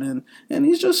Gordon, and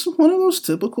he's just one of those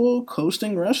typical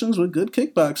coasting Russians with good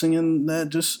kickboxing, and that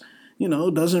just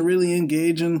doesn't really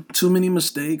engage in too many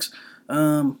mistakes.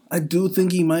 I do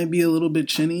think he might be a little bit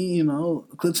chinny.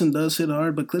 Klidson does hit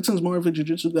hard, but Klidson's more of a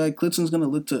jiu-jitsu guy. Klidson's going to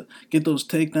look to get those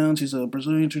takedowns. He's a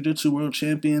Brazilian jiu-jitsu world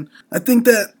champion. I think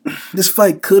that this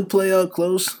fight could play out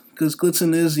close because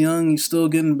Klidson is young. He's still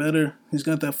getting better. He's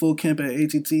got that full camp at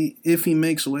ATT if he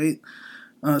makes weight.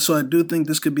 So I do think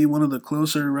this could be one of the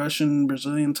closer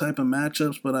Russian-Brazilian type of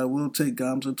matchups, but I will take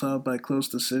Gamzatov by close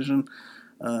decision.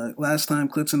 Last time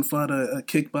Klidson fought a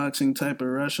kickboxing type of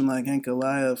Russian like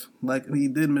Ankalaev, like he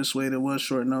did miss weight, it was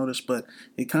short notice, but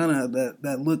it kind of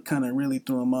that look kind of really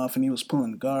threw him off, and he was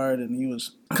pulling guard, and he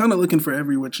was kind of looking for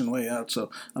every which and way out.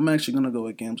 So I'm actually gonna go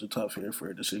with Gamzatov here for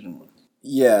a decision win.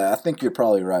 Yeah, I think you're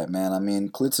probably right, man. I mean,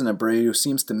 Klidson Abreu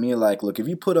seems to me like, look, if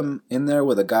you put him in there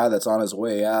with a guy that's on his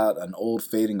way out, an old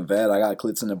fading vet, I got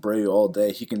Klidson Abreu all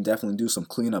day. He can definitely do some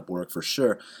cleanup work for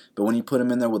sure. But when you put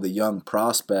him in there with a young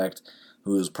prospect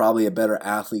who's probably a better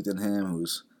athlete than him,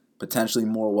 who's potentially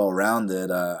more well-rounded,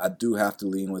 I do have to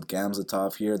lean with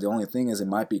Gamzatov here. The only thing is it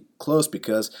might be close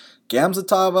because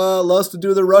Gamzatov loves to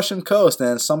do the Russian coast,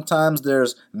 and sometimes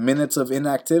there's minutes of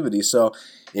inactivity. So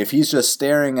if he's just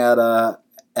staring at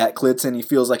Klidson, he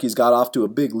feels like he's got off to a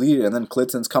big lead, and then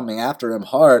Klidson's coming after him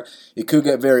hard, it could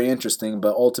get very interesting,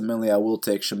 but ultimately I will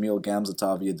take Shamil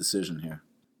Gamzatov via decision here.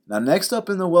 Now, next up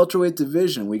in the welterweight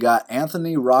division, we got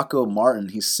Anthony Rocco Martin.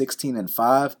 He's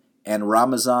 16-5, and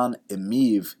Ramazan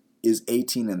Emeev is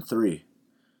 18-3.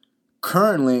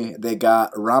 Currently, they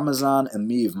got Ramazan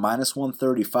Emeev minus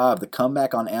 135. The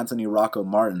comeback on Anthony Rocco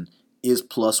Martin is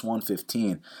plus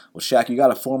 115. Well, Shaq, you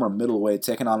got a former middleweight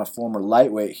taking on a former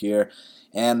lightweight here.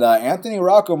 And Anthony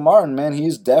Rocco Martin, man,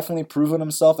 he's definitely proven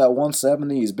himself at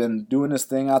 170. He's been doing his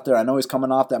thing out there. I know he's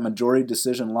coming off that majority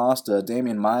decision loss to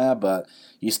Damian Maia, but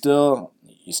he still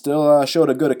showed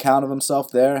a good account of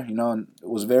himself there. And it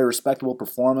was a very respectable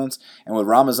performance. And with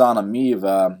Ramazan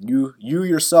Emeev, you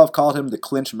yourself called him the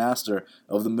clinch master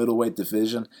of the middleweight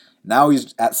division. Now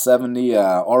he's at 70,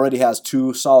 already has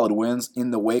 2 solid wins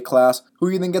in the weight class. Who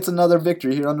do you think gets another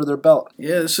victory here under their belt?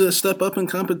 Yeah, it's a step up in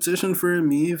competition for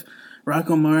Emeev.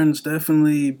 Rocco Martin's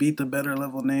definitely beat the better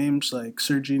level names like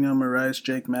Serginho Moraes,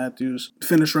 Jake Matthews,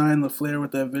 finished Ryan LaFleur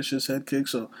with that vicious head kick.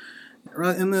 So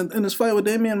right in his fight with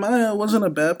Damian Maia, it wasn't a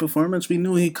bad performance. We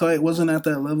knew he quite wasn't at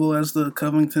that level as the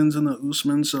Covingtons and the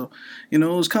Usman, so it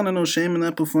was kind of no shame in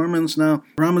that performance. Now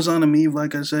Ramazan Emeev,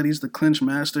 like I said, he's the clinch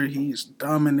master. He's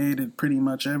dominated pretty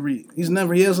much he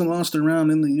hasn't lost a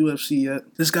round in the UFC yet.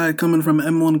 This guy coming from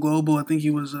M1 Global, I think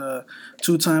he was a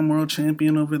 2-time world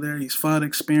champion over there. He's fought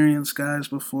experienced guys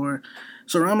before.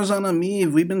 So Ramazan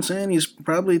Emeev, we've been saying he's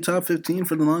probably top 15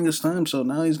 for the longest time, so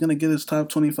now he's going to get his top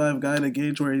 25 guy to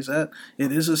gauge where he's at.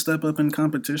 It is a step up in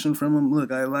competition from him. Look,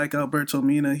 I like Alberto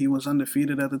Mina. He was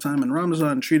undefeated at the time, and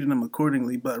Ramazan treated him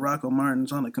accordingly, but Rocco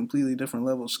Martin's on a completely different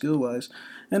level skill-wise.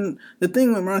 And the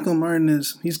thing with Rocco Martin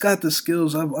is he's got the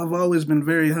skills. I've always been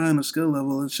very high on the skill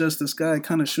level. It's just this guy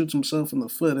kind of shoots himself in the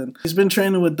foot, and he's been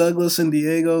training with Douglas and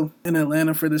Diego in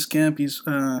Atlanta for this camp. He's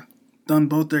done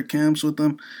both their camps with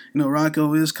them.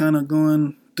 Rocco is kind of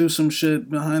going through some shit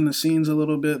behind the scenes a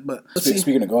little bit, but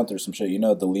speaking of going through some shit,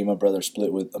 the Lima brothers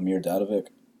split with Amir Dadovic.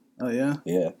 Oh yeah,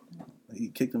 yeah. They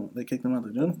kicked him out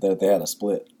the gym. They had a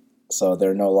split, so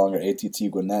they're no longer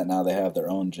ATT Gwinnett. Now they have their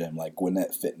own gym, like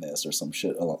Gwinnett Fitness or some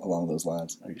shit along those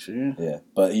lines. Are you sure? Yeah,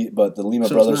 but the Lima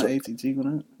so brothers. It's not ATT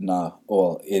Gwinnett. Nah,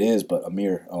 well it is, but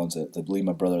Amir owns it. The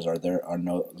Lima brothers are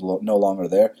no longer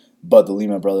there, but the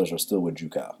Lima brothers are still with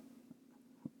Jucal.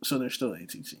 So they're still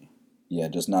ATT. Yeah,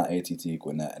 just not ATT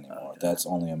Gwinnett anymore. Okay. That's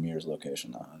only Amir's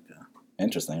location now. Okay.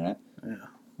 Interesting, right? Yeah.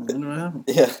 I wonder what happened.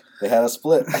 Yeah, they had a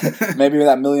split. Maybe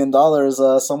that $1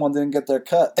 million, someone didn't get their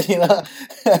cut,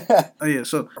 Oh, yeah,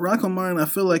 so Rocco Martin, I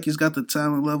feel like he's got the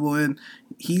talent level and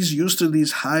he's used to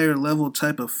these higher level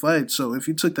type of fights. So if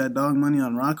you took that dog money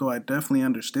on Rocco, I definitely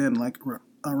understand. Like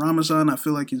Ramazan, I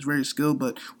feel like he's very skilled,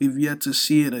 but we've yet to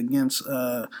see it against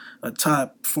a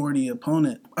top 40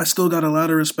 opponent. I still got a lot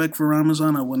of respect for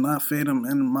Ramazan. I would not fade him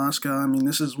in Moscow. I mean,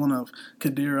 this is one of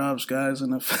Kadyrov's guys,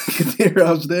 and if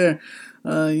Kadyrov's there,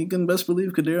 you can best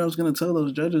believe Kadyrov's going to tell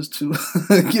those judges to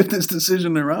give this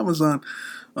decision to Ramazan.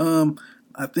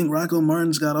 I think Rocco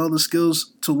Martin's got all the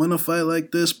skills to win a fight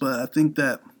like this, but I think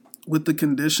that with the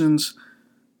conditions,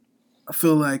 I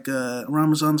feel like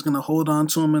Ramazan's going to hold on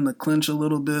to him in the clinch a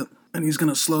little bit, and he's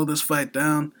going to slow this fight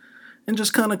down and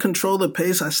just kind of control the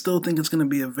pace. I still think it's going to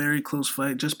be a very close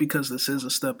fight just because this is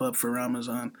a step up for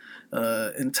Ramazan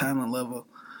in talent level.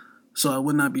 So I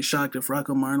would not be shocked if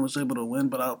Rocco Martin was able to win,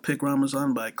 but I'll pick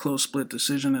Ramazan by a close split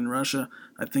decision in Russia.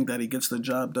 I think that he gets the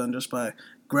job done just by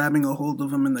grabbing a hold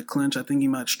of him in the clinch. I think he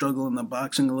might struggle in the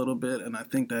boxing a little bit, and I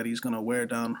think that he's going to wear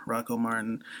down Rocco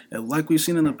Martin. And like we've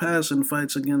seen in the past in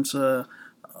fights against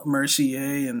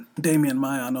Mercier and Damian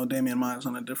Maia. I know Damian Maia's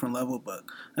on a different level, but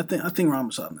I think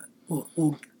Ramazan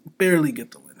will barely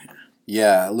get the win here.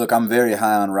 Yeah, look, I'm very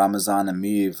high on Ramazan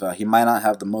Emeev. He might not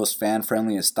have the most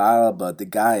fan-friendliest style, but the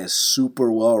guy is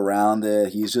super well-rounded.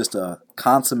 He's just a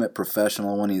consummate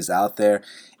professional when he's out there.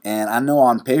 And I know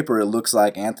on paper it looks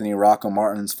like Anthony Rocco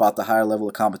Martin's fought the higher level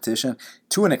of competition.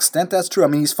 To an extent, that's true. I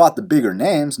mean, he's fought the bigger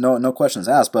names, no questions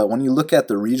asked. But when you look at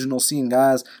the regional scene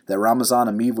guys that Ramazan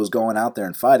Emeev was going out there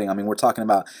and fighting, I mean, we're talking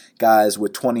about guys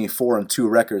with 24-2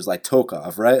 records like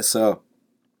Tokov, right? So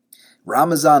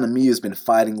Ramazan Emeev has been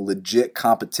fighting legit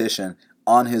competition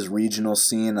on his regional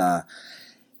scene.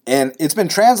 And it's been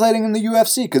translating in the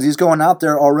UFC because he's going out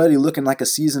there already looking like a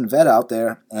seasoned vet out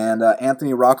there. And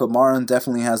Anthony Rocco Martin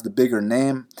definitely has the bigger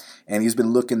name, and he's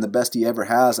been looking the best he ever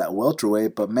has at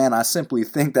welterweight. But, man, I simply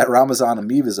think that Ramazan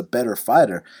Emeev is a better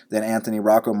fighter than Anthony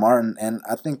Rocco Martin, and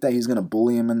I think that he's going to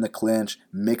bully him in the clinch,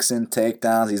 mix in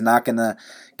takedowns. He's not going to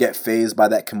get phased by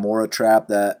that Kimura trap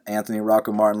that Anthony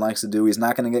Rocco Martin likes to do. He's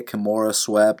not going to get Kimura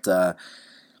swept.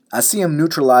 I see him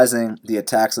neutralizing the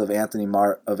attacks of Anthony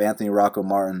Rocco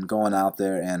Martin, going out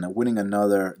there and winning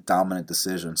another dominant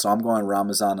decision. So I'm going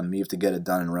Ramazan Emeev to get it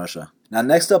done in Russia. Now,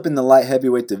 next up in the light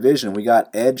heavyweight division, we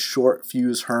got Ed Short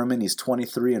Fuse Herman. He's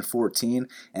 23-14,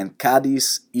 and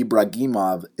Kadis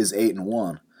Ibragimov is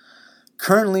 8-1.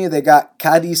 Currently, they got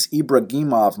Kadis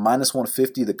Ibragimov minus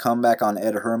 150. The comeback on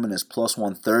Ed Herman is plus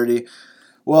 130.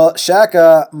 Well,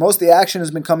 Shaq, most of the action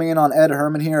has been coming in on Ed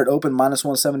Herman here at open minus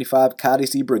 175.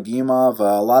 Kadis Ibragimov.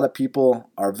 A lot of people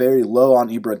are very low on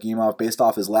Ibragimov based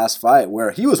off his last fight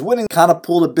where he was winning. Kind of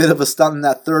pulled a bit of a stunt in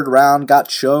that third round, got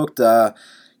choked.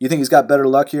 You think he's got better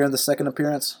luck here in the second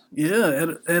appearance?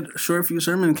 Yeah, Ed Shortfuse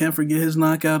Herman, can't forget his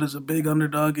knockout as a big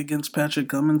underdog against Patrick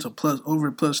Cummins,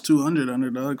 over plus 200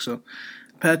 underdog. So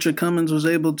Patrick Cummins was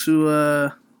able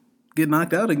to get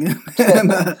knocked out again.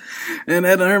 and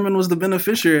Ed Herman was the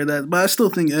beneficiary of that. But I still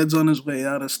think Ed's on his way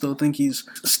out. I still think he's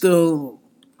still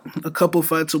a couple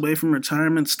fights away from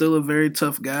retirement, still a very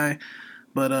tough guy.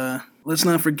 But let's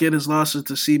not forget his losses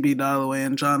to CB Dalloway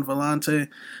and John Vellante,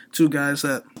 two guys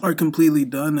that are completely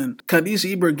done. And Khadis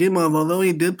Ibrahimov, although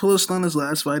he did pull a stunt his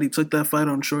last fight, he took that fight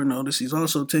on short notice. He's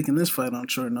also taking this fight on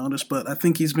short notice, but I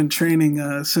think he's been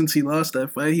training since he lost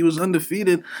that fight. He was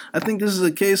undefeated. I think this is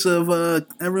a case of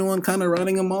everyone kind of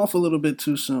writing him off a little bit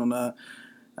too soon.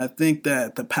 I think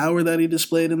that the power that he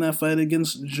displayed in that fight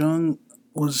against Jung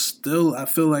was still, I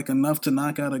feel like, enough to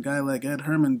knock out a guy like Ed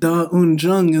Herman. Da Un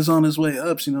Jung is on his way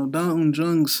up. Da Un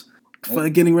Jung's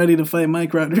getting ready to fight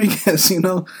Mike Rodriguez,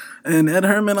 And Ed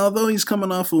Herman, although he's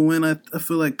coming off a win, I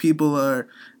feel like people are,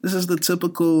 this is the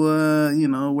typical,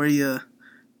 where you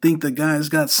think the guy's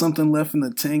got something left in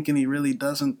the tank and he really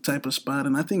doesn't type of spot.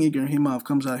 And I think Ibrahimov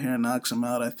comes out here and knocks him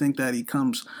out. I think that he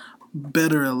comes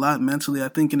better a lot mentally. I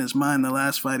think in his mind, the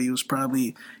last fight he was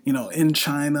probably, in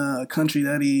China, a country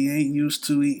that he ain't used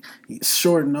to. He's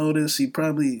short notice.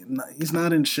 He's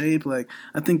not in shape. Like,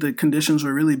 I think the conditions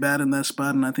were really bad in that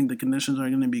spot, and I think the conditions are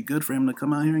going to be good for him to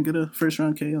come out here and get a first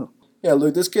round KO. Yeah,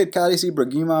 look, this kid Khadis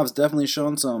Ibrahimov's definitely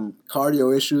shown some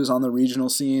cardio issues on the regional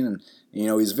scene, and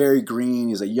he's very green.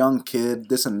 He's a young kid,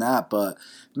 this and that. But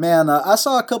man, I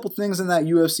saw a couple things in that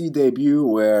UFC debut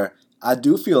where I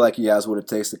do feel like he has what it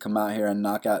takes to come out here and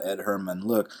knock out Ed Herman.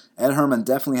 Look, Ed Herman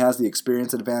definitely has the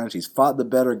experience advantage. He's fought the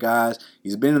better guys.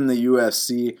 He's been in the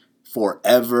UFC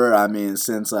forever. I mean,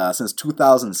 since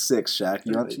 2006, Shaq.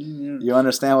 You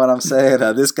understand what I'm saying?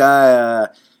 This guy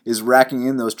is racking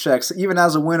in those checks, even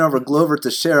as a win over Glover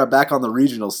Teixeira back on the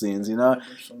regional scenes,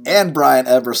 and Brian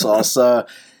Ebersol. So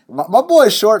my boy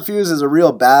Short Fuse is a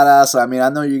real badass. I mean, I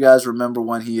know you guys remember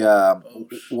when he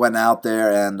went out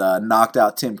there and knocked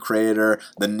out Tim Crater,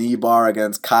 the knee bar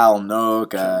against Kyle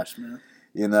Noak.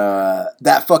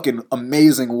 That fucking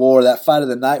amazing war, that fight of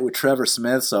the night with Trevor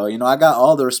Smith. So, I got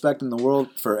all the respect in the world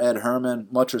for Ed Herman.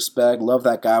 Much respect. Love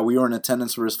that guy. We were in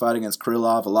attendance for his fight against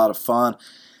Krylov. A lot of fun.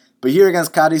 But here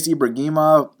against Khadis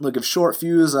Ibrahimov, look, if Short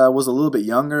Fuse was a little bit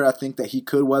younger, I think that he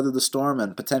could weather the storm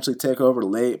and potentially take over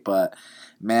late. But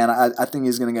man, I think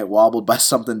he's going to get wobbled by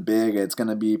something big. It's going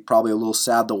to be probably a little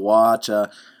sad to watch. I'm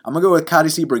going to go with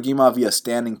Khadis Ibrahimov via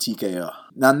standing TKO.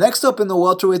 Now, next up in the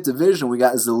welterweight division, we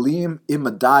got Zelim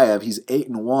Imadaev. He's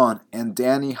 8-1, and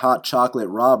Danny Hot Chocolate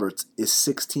Roberts is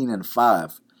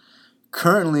 16-5.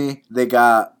 Currently, they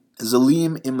got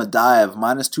Zelim Imadaev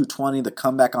minus 220. The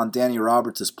comeback on Danny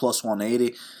Roberts is plus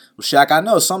 180. Well, Shaq, I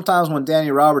know sometimes when Danny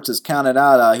Roberts is counted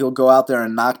out, he'll go out there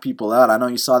and knock people out. I know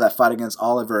you saw that fight against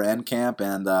Oliver Enkamp,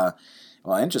 and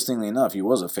interestingly enough, he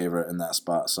was a favorite in that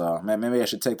spot. So maybe I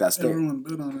should take that statement. Everyone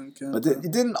bid on Enkamp.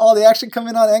 But didn't all the action come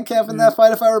in on Enkamp in that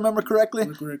fight, if I remember correctly?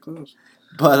 Look very close.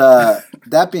 But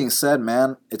that being said,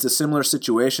 man, it's a similar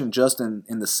situation just in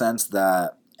the sense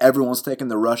that everyone's taking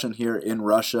the Russian here in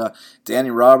Russia.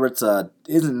 Danny Roberts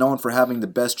isn't known for having the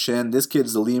best chin. This kid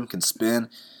Zelim can spin.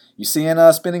 You seeing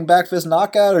a spinning back fist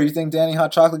knockout, or you think Danny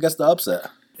Hot Chocolate gets the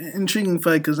upset? Intriguing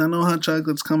fight because I know Hot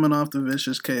Chocolate's coming off the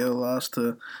vicious KO loss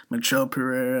to Michel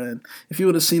Pereira. And if you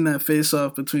would have seen that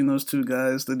face-off between those two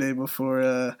guys the day before,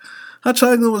 Hot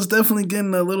Chocolate was definitely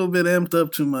getting a little bit amped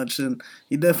up too much, and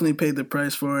he definitely paid the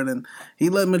price for it. And he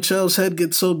let Michel's head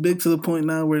get so big to the point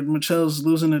now where Michel's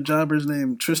losing a jobber's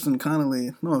named Tristan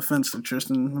Connolly. No offense to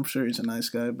Tristan. I'm sure he's a nice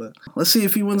guy, but let's see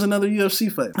if he wins another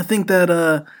UFC fight. I think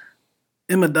that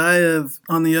Imadaev,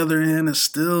 on the other hand, is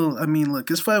still, look,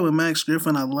 his fight with Max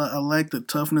Griffin, I like the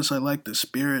toughness, I like the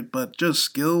spirit, but just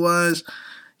skill-wise,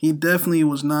 he definitely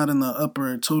was not in the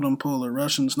upper totem pole of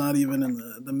Russians, not even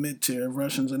in the mid-tier of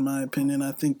Russians, in my opinion.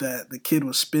 I think that the kid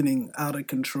was spinning out of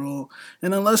control.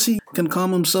 And unless he can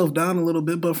calm himself down a little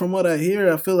bit, but from what I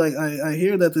hear, I feel like I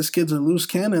hear that this kid's a loose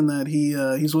cannon, that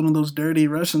he's one of those dirty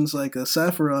Russians like a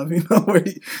Safarov, where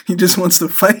he just wants to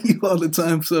fight you all the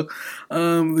time. So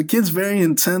the kid's very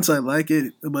intense. I like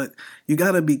it, but you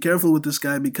got to be careful with this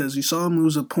guy because you saw him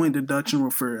lose a point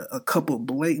deduction for a couple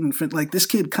blatant, like this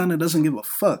kid kind of doesn't give a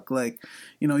fuck. Like,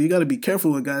 you got to be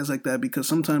careful with guys like that because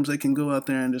sometimes they can go out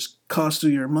there and just cost you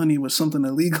your money with something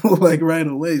illegal like right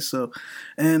away. So,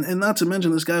 and not to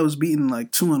mention this guy was beating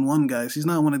like 2-1 guys. He's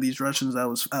not one of these Russians that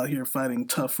was out here fighting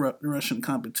tough Russian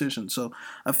competition. So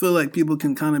I feel like people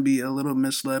can kind of be a little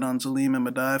misled on Zelim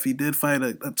Imadaev. He did fight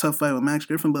a tough fight with Max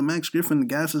Griffin, but Max Griffin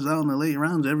gasses out in the late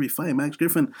rounds every fight. Max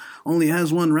Griffin only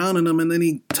has one round in him, and then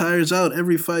he tires out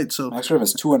every fight. So Max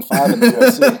Griffin's 2-5 in the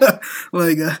UFC.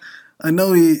 I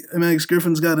know Max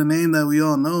Griffin's got a name that we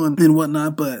all know and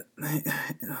whatnot, but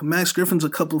Max Griffin's a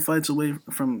couple fights away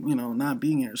from not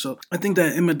being here. So I think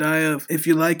that Imadaev, if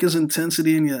you like his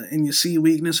intensity and you see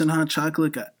weakness in Hot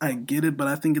Chocolate, I get it, but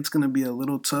I think it's going to be a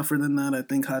little tougher than that. I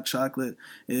think Hot Chocolate,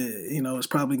 is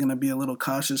probably going to be a little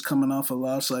cautious coming off a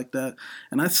loss like that,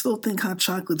 and I still think Hot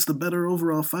Chocolate's the better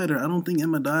overall fighter. I don't think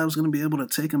Imadaev's going to be able to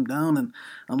take him down, and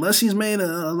unless he's made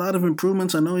a lot of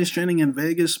improvements. I know he's training in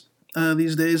Vegas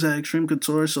these days at Extreme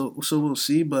Couture, so we'll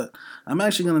see. But I'm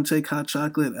actually going to take Hot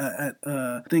Chocolate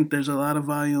I think there's a lot of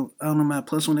value on him at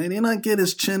plus 180. And I get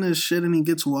his chin is shit and he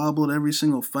gets wobbled every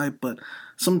single fight, but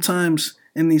sometimes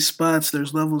in these spots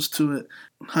there's levels to it.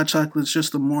 Hot Chocolate's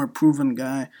just a more proven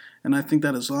guy, and I think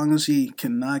that as long as he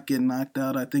cannot get knocked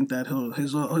out, I think that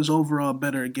his overall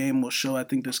better game will show. I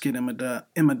think this kid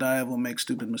Imadaev will make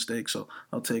stupid mistakes, so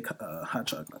I'll take Hot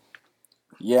Chocolate.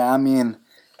 Yeah, I mean,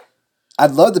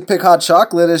 I'd love to pick Hot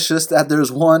Chocolate. It's just that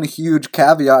there's one huge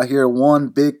caveat here, one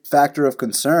big factor of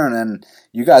concern, and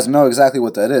you guys know exactly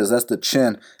what that is. That's the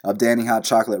chin of Danny Hot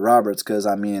Chocolate Roberts, because,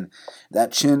 I mean,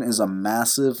 that chin is a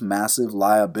massive, massive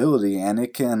liability, and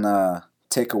it can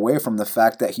take away from the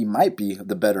fact that he might be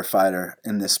the better fighter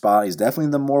in this spot. He's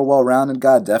definitely the more well-rounded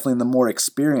guy, definitely the more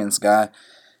experienced guy,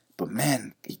 but,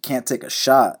 man, he can't take a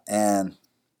shot, and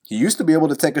he used to be able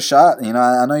to take a shot.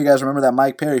 I know you guys remember that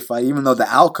Mike Perry fight. Even though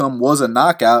the outcome was a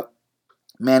knockout,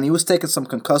 man, he was taking some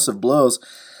concussive blows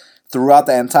throughout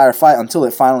the entire fight until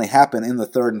it finally happened in the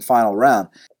third and final round.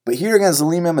 But here against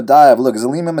Zelim Imadaev, look,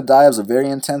 Zelim Imadaev is a very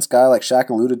intense guy, like Shaq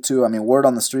alluded to. I mean, word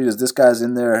on the street is this guy's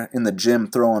in there in the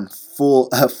gym throwing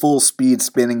full speed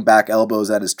spinning back elbows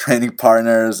at his training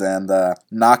partners and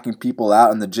knocking people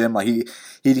out in the gym. Like he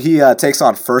takes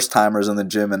on first timers in the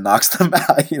gym and knocks them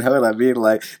out. You know what I mean?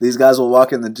 Like, these guys will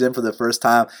walk in the gym for the first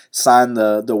time, sign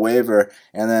the waiver,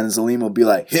 and then Zelim will be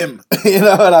like, him. You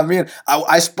know what I mean?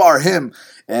 I spar him,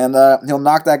 and he'll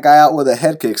knock that guy out with a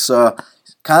head kick. So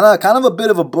kind of a bit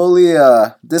of a bully,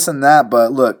 this and that.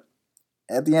 But look,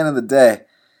 at the end of the day,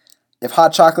 if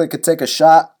Hot Chocolate could take a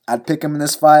shot, I'd pick him in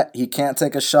this fight. He can't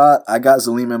take a shot. I got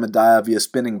Zelim Imadaev via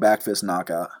spinning back fist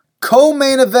knockout.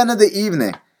 Co-main event of the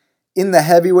evening. In the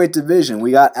heavyweight division,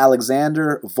 we got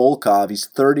Alexander Volkov. He's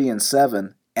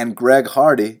 30-7, and Greg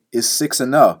Hardy is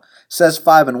 6-0. Says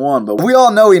 5-1, but we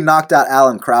all know he knocked out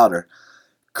Alan Crowder.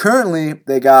 Currently,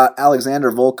 they got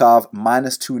Alexander Volkov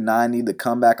minus 290. The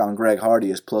comeback on Greg Hardy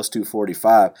is plus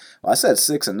 245. Well, I said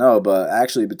 6-0, but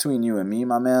actually between you and me,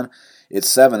 my man,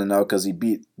 it's 7-0 because he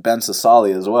beat Ben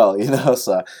Sassali as well.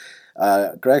 So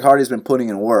Greg Hardy's been putting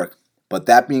in work. But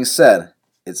that being said,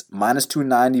 it's minus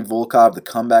 290 Volkov. The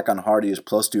comeback on Hardy is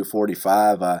plus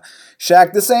 245.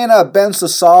 Shaq, this ain't a Ben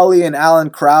Sassali and Alan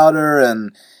Crowder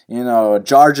and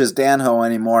Jarges Danho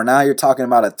anymore. Now you're talking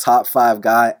about a top 5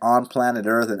 guy on planet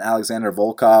Earth and Alexander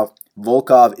Volkov.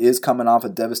 Volkov is coming off a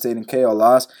devastating KO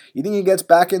loss. You think he gets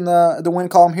back in the win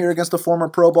column here against the former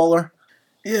Pro Bowler?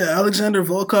 Yeah, Alexander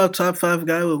Volkov, top 5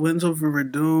 guy with wins over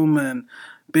Verdum and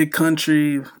Big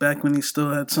Country back when he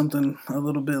still had something a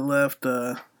little bit left.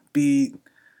 Beat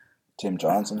Tim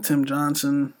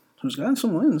Johnson, who's gotten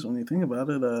some wins when you think about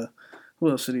it. Who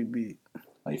else did he beat?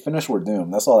 He finished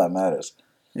Verdum. That's all that matters.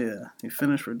 Yeah, he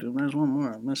finished Verdum. There's one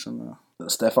more I'm missing though.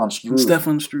 Stefan Struve.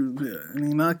 Stefan Struve, yeah. And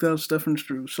he knocked out Stefan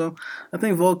Struve. So I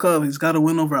think Volkov, he's got a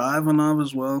win over Ivanov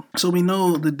as well. So we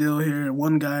know the deal here.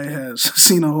 One guy has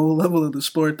seen a whole level of the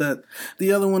sport that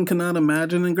the other one cannot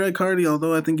imagine. And Greg Hardy,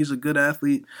 although I think he's a good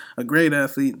athlete, a great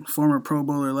athlete, former Pro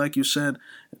Bowler, like you said,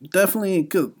 definitely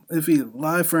could. If he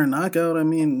live for a knockout, I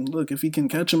mean, look, if he can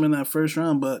catch him in that first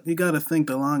round, but you got to think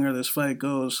the longer this fight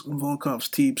goes, Volkov's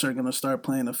teeps are going to start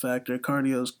playing a factor. The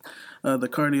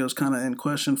cardio's kind of in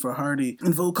question for Hardy.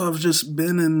 And Volkov's just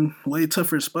been in way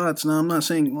tougher spots. Now, I'm not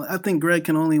saying, I think Greg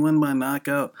can only win by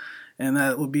knockout, and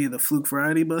that would be the fluke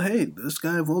variety. But hey, this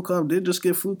guy Volkov did just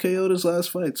get fluke KO'd his last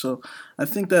fight. So I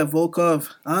think that Volkov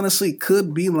honestly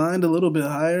could be lined a little bit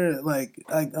higher. Like,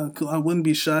 I wouldn't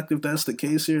be shocked if that's the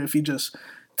case here, if he just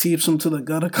teeps him to the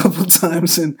gut a couple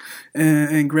times,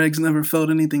 and Greg's never felt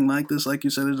anything like this. Like you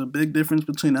said, there's a big difference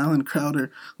between Alan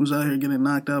Crowder, who's out here getting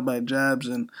knocked out by jabs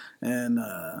and in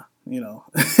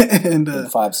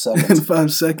 5 seconds. In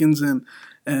 5 seconds, and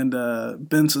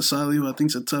Ben Sassali, who I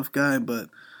think's a tough guy, but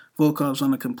Volkov's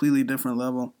on a completely different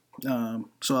level.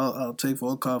 So I'll take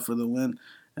Volkov for the win,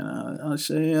 and I'll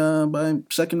say by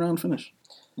second round finish.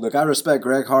 Look, I respect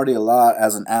Greg Hardy a lot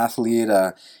as an athlete,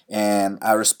 and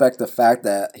I respect the fact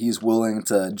that he's willing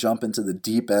to jump into the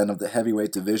deep end of the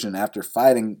heavyweight division after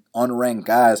fighting unranked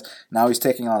guys. Now he's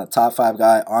taking on a top 5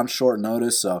 guy on short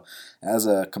notice, so as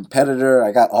a competitor,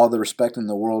 I got all the respect in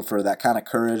the world for that kind of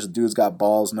courage. The dude's got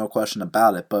balls, no question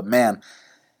about it, but man,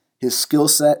 his skill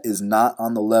set is not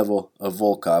on the level of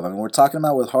Volkov. I mean, we're talking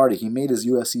about with Hardy, he made his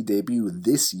UFC debut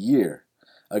this year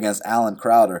against Alan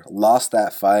Crowder, lost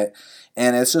that fight,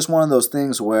 and it's just one of those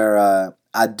things where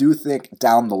I do think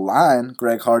down the line,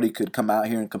 Greg Hardy could come out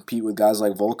here and compete with guys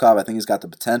like Volkov. I think he's got the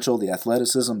potential, the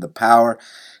athleticism, the power.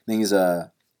 I think he's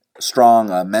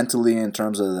strong mentally in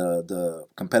terms of the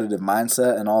competitive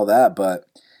mindset and all that, but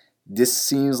this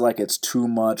seems like it's too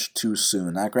much too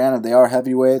soon. Now, granted, they are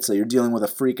heavyweights, so you're dealing with a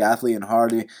freak athlete in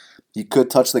Hardy. He could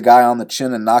touch the guy on the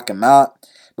chin and knock him out.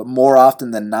 But more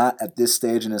often than not, at this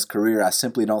stage in his career, I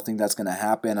simply don't think that's going to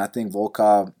happen. I think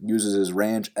Volkov uses his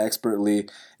range expertly,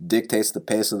 dictates the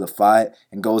pace of the fight,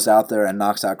 and goes out there and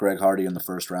knocks out Greg Hardy in the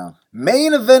first round.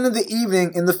 Main event of the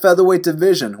evening in the featherweight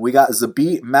division, we got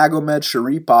Zabit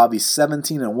Magomedsharipov. He's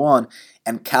 17-1,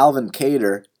 and Calvin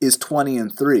Kattar is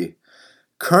 20-3.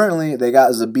 Currently, they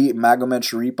got Zabit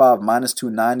Magomedsharipov minus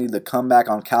 290. The comeback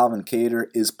on Calvin Kattar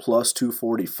is plus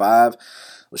 245.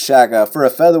 Well, Shaq, for a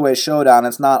featherweight showdown,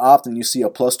 it's not often you see a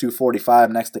plus 245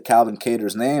 next to Calvin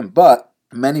Kattar's name, but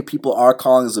many people are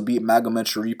calling Zabit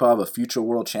Magomedsharipov a future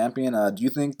world champion. Do you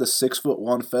think the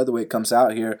 6'1" featherweight comes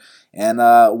out here and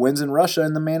wins in Russia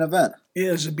in the main event?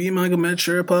 Yeah, Zabit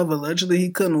Magomedsharipov, allegedly he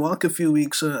couldn't walk a few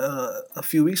weeks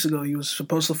ago. He was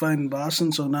supposed to fight in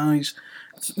Boston, so now he's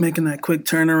making that quick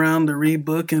turnaround to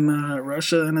rebook in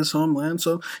Russia in his homeland.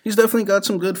 So he's definitely got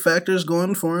some good factors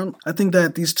going for him. I think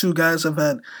that these two guys have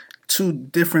had two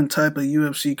different type of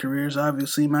UFC careers.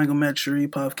 Obviously,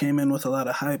 Magomedsharipov came in with a lot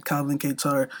of hype. Calvin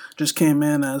Kattar just came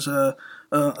in as a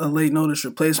late notice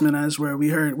replacement, as where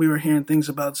we were hearing things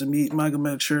about Zabit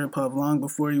Magomedsharipov long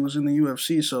before he was in the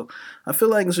UFC. So I feel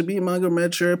like Zabit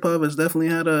Magomedsharipov has definitely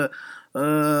had a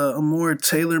more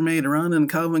tailor-made run, and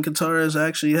Calvin Kattar has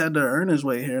actually had to earn his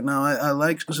way here. Now, I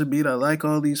like Zabit. I like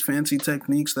all these fancy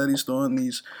techniques that he's throwing,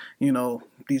 these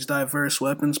diverse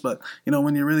weapons, but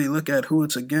when you really look at who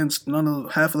it's against,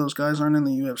 half of those guys aren't in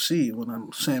the UFC. When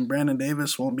I'm saying Brandon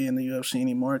Davis won't be in the UFC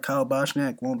anymore, Kyle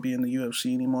Bochniak won't be in the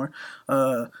UFC anymore,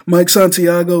 Mike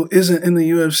Santiago isn't in the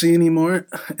UFC anymore,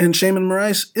 and Shaman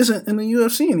Moraes isn't in the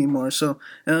UFC anymore. So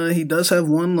he does have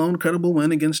one lone credible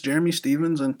win against Jeremy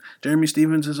Stephens, and Jeremy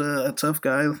Stephens is a tough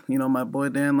guy. My boy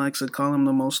Dan likes to call him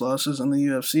the most losses in the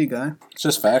UFC guy. It's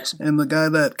just facts. And the guy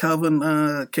that Calvin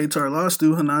Kattar lost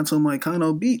to, Renato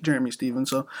Moicano, beat Jeremy Stephens.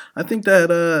 So I think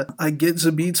that I get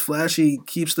Zabit's flash. He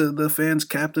keeps the fans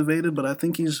captivated, but I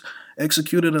think he's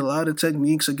executed a lot of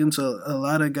techniques against a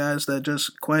lot of guys that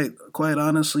just quite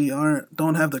honestly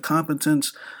don't have the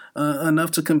competence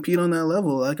enough to compete on that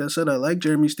level. Like I said, I like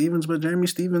Jeremy Stephens, but Jeremy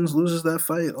Stephens loses that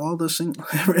fight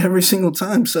every single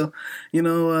time. So,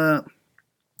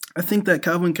 I think that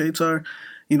Calvin Kattar,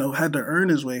 had to earn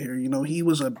his way here. He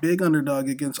was a big underdog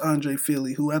against Andre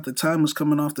Fili, who at the time was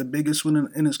coming off the biggest win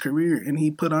in his career, and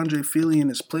he put Andre Fili in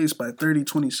his place by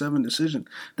 30-27 decision.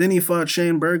 Then he fought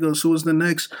Shane Burgos, who was the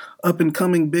next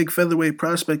up-and-coming big featherweight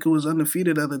prospect who was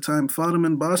undefeated at the time, fought him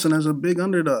in Boston as a big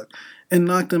underdog, and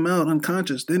knocked him out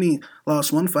unconscious. Then he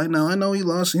lost one fight. Now, I know he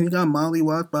lost, and he got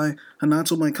mollywopped by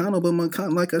Renato Moicano,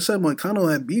 but like I said,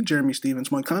 Moicano had beat Jeremy Stephens.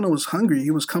 Moicano was hungry.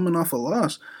 He was coming off a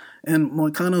loss. And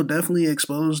Moicano definitely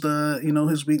exposed,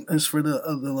 his weakness for the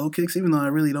low kicks, even though I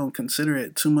really don't consider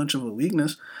it too much of a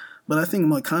weakness. But I think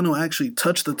Moicano actually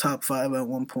touched the top 5 at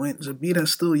one point. Zabit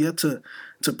has still yet to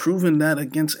proven that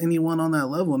against anyone on that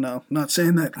level. Now, not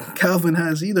saying that Calvin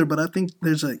has either, but I think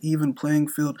there's an even playing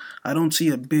field. I don't see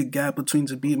a big gap between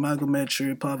Zabit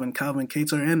Magomedsharipov and Calvin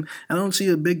Kattar, and I don't see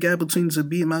a big gap between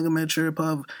Zabit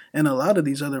Magomedsharipov and a lot of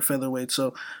these other featherweights.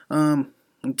 So,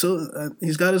 until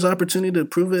he's got his opportunity to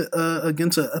prove it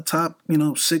against a top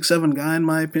 6-7 guy, in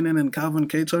my opinion, in Calvin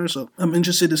Kattar. So I'm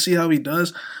interested to see how he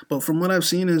does. But from what I've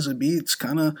seen is Zabit's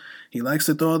he likes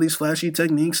to throw all these flashy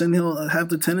techniques, and he'll have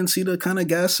the tendency to kind of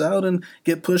gas out and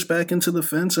get pushed back into the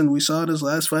fence. And we saw it his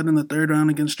last fight in the 3rd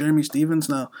round against Jeremy Stephens.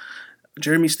 Now,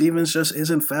 Jeremy Stephens just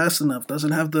isn't fast enough,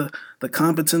 doesn't have the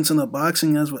competence in the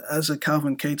boxing as a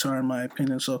Calvin Kattar, in my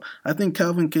opinion. So I think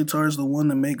Calvin Kattar is the one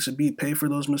that makes Zabit pay for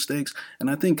those mistakes, and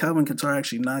I think Calvin Kattar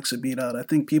actually knocks Zabit out. I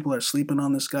think people are sleeping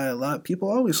on this guy a lot. People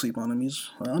always sleep on him. He's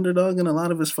an underdog in a lot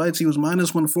of his fights. He was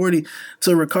minus 140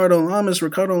 to Ricardo Lamas.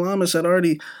 Ricardo Lamas had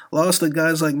already lost to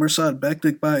guys like Mirsad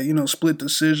Bektic by, split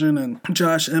decision, and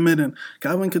Josh Emmett, and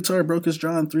Calvin Kattar broke his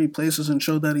jaw in 3 places and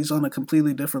showed that he's on a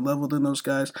completely different level than those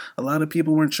guys. A lot lot of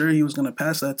people weren't sure he was going to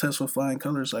pass that test with flying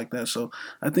colors like that. So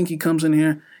I think he comes in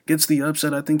here, gets the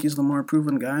upset. I think he's the more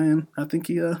proven guy, and I think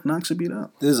he knocks Zabit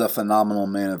out. This is a phenomenal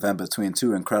main event between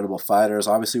two incredible fighters.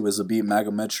 Obviously, with Zabit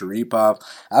Magomedsharipov,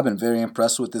 I've been very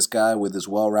impressed with this guy with his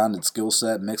well-rounded skill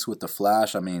set mixed with the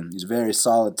flash. I mean, he's very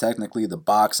solid technically, the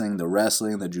boxing, the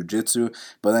wrestling, the jiu-jitsu,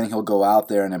 but then he'll go out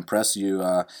there and impress you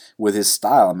with his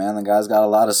style, man. The guy's got a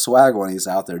lot of swag when he's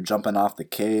out there jumping off the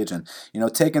cage and,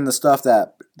 taking the stuff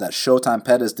that Showtime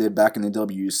Pettis did back in the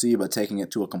WC, but taking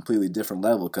it to a completely different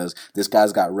level because this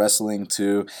guy's got wrestling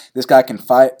too. This guy can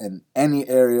fight in any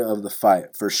area of the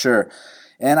fight, for sure.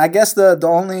 And I guess the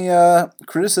only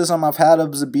criticism I've had of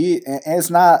Zabit, and it's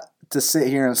not to sit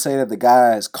here and say that the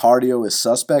guy's cardio is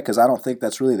suspect, because I don't think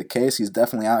that's really the case. He's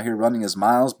definitely out here running his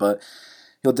miles, but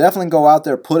he'll definitely go out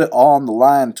there, put it all on the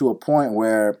line to a point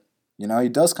where, he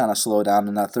does kind of slow down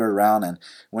in that third round. And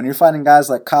when you're fighting guys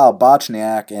like Kyle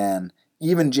Bochniak and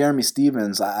even Jeremy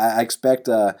Stephens, I expect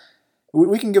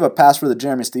we can give a pass for the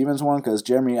Jeremy Stephens one because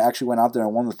Jeremy actually went out there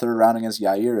and won the third round against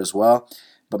Yair as well.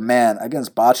 But man,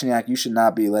 against Bochniak, you should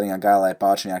not be letting a guy like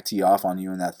Bochniak tee off on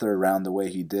you in that third round the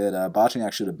way he did.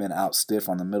 Bochniak should have been out stiff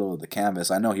on the middle of the canvas.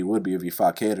 I know he would be if he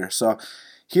fought Kattar. So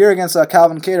here against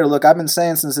Calvin Kattar, look, I've been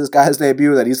saying since this guy's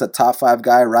debut that he's a top 5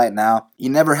 guy right now. He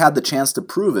never had the chance to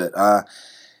prove it.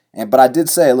 But I did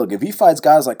say, look, if he fights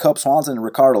guys like Cub Swanson and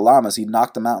Ricardo Lamas, he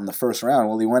knocked him out in the first round.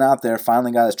 Well, he went out there,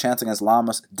 finally got his chance against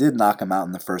Lamas, did knock him out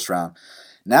in the first round.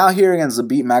 Now here against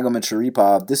Zabit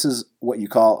Magomedsharipov, this is what you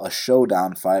call a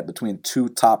showdown fight between two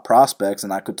top prospects,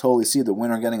 and I could totally see the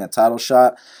winner getting a title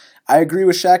shot. I agree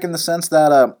with Shaq in the sense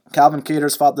that Calvin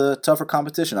Kattar's fought the tougher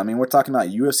competition. I mean, we're talking about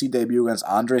UFC debut against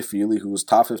Andre Fili, who was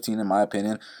top 15 in my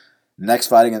opinion. Next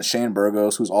fight against Shane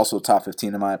Burgos, who's also top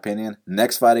 15 in my opinion.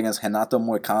 Next fight against Renato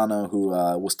Moicano, who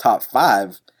was top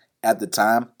 5 at the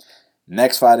time.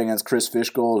 Next fight against Chris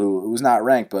Fishgold, who was not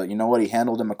ranked, but you know what? He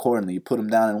handled him accordingly. He put him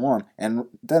down and won. And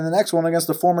then the next one against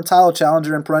the former title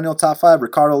challenger and perennial top 5,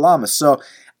 Ricardo Lamas. So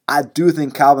I do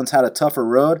think Calvin's had a tougher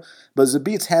road, but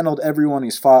Zabit's handled everyone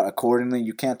he's fought accordingly.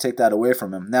 You can't take that away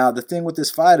from him. Now, the thing with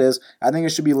this fight is, I think it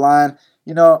should be lined,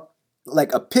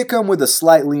 like a pick'em with a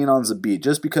slight lean on Zabit,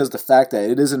 just because the fact that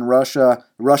it is in Russia,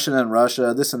 Russian and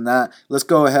Russia, this and that. Let's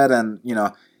go ahead and,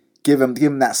 give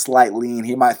him that slight lean.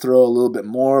 He might throw a little bit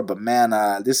more, but man,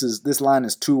 this line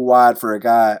is too wide for a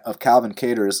guy of Calvin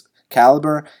Kattar's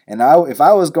caliber. And if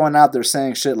I was going out there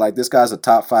saying shit like this guy's a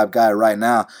top 5 guy right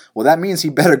now, well, that means he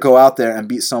better go out there and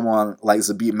beat someone like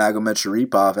Zabit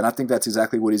Magomedsharipov, and I think that's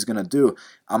exactly what he's going to do.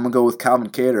 I'm going to go with Calvin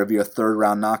Kattar via third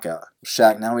round knockout.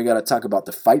 Shaq, now we got to talk about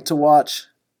the fight to watch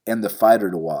and the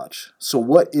fighter to watch. So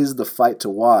what is the fight to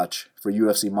watch for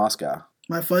UFC Moscow?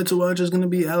 My fight to watch is going to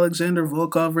be Alexander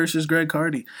Volkov versus Greg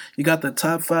Hardy. You got the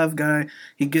top 5 guy.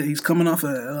 He's coming off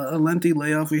a lengthy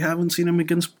layoff. We haven't seen him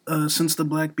against since the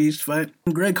Black Beast fight.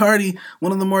 Greg Hardy,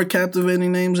 one of the more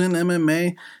captivating names in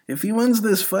MMA. If he wins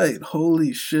this fight,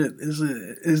 holy shit,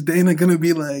 is Dana going to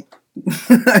be like,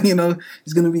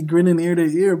 he's going to be grinning ear to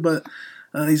ear, but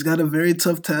he's got a very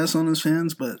tough task on his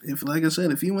hands. But like I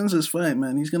said, if he wins this fight,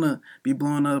 man, he's going to be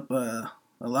blowing up a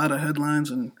lot of headlines,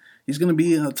 and he's going to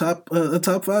be a top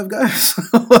 5 guy.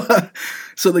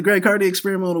 So the Greg Hardy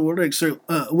experiment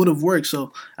would have worked.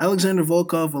 So Alexander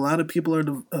Volkov, a lot of people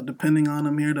are depending on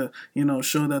him here to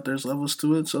show that there's levels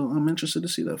to it. So I'm interested to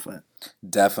see that fight.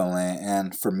 Definitely.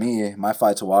 And for me, my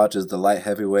fight to watch is the light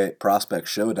heavyweight prospect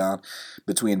showdown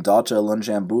between Dalcha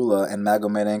Lungiambula and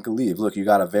Magomed Ankalaev. Look, you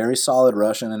got a very solid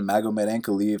Russian in Magomed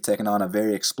Ankalaev taking on a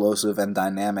very explosive and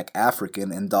dynamic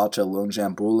African in Dalcha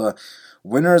Lungiambula.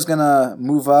 Winner is going to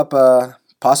move up,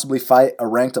 possibly fight a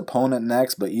ranked opponent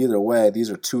next, but either way,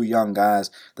 these are two young guys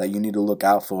that you need to look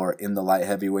out for in the light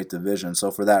heavyweight division.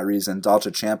 So for that reason,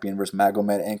 Dalcha champion versus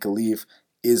Magomed Ankalaev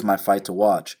is my fight to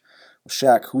watch. Well,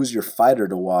 Shaq, who's your fighter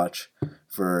to watch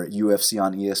for UFC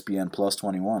on ESPN Plus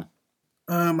 21?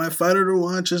 My fighter to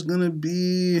watch is going to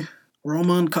be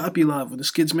Roman Kopylov. This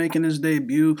kid's making his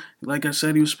debut. Like I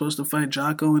said, he was supposed to fight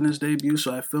Jocko in his debut,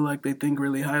 so I feel like they think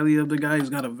really highly of the guy. He's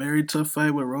got a very tough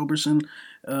fight with Roberson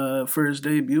for his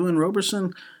debut, and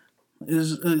Roberson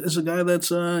is a guy that's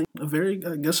a very,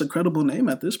 I guess, a credible name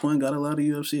at this point. Got a lot of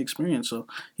UFC experience, so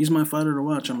he's my fighter to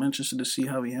watch. I'm interested to see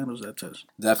how he handles that test.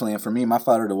 Definitely, and for me, my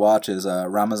fighter to watch is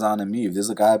Ramazan Emeev. This is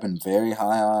a guy I've been very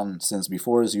high on since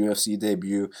before his UFC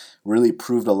debut. Really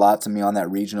proved a lot to me on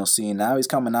that regional scene. Now he's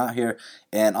coming out here,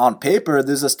 and on paper,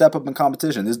 this is a step up in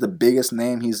competition. This is the biggest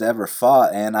name he's ever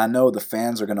fought, and I know the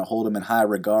fans are going to hold him in high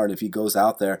regard if he goes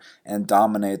out there and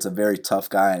dominates a very tough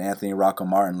guy, Anthony Rocco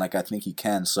Martin, like I think he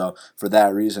can. So for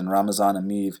that reason, Ramazan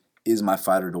Emeev is my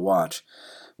fighter to watch.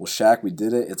 Well, Shaq, we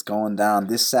did it. It's going down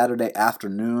this Saturday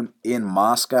afternoon in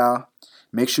Moscow.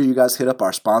 Make sure you guys hit up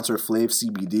our sponsor, Flav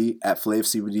CBD, at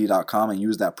flavcbd.com and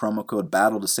use that promo code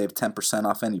BATTLE to save 10%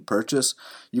 off any purchase.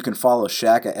 You can follow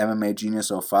Shaq at MMA Genius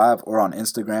 05 or on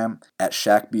Instagram at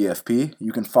ShaqBFP.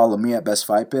 You can follow me at Best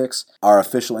Fight Picks. Our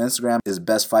official Instagram is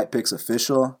Best Fight Picks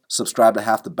Official. Subscribe to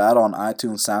Half the Battle on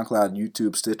iTunes, SoundCloud,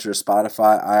 YouTube, Stitcher,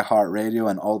 Spotify, iHeartRadio,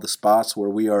 and all the spots where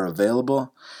we are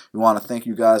available. We want to thank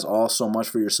you guys all so much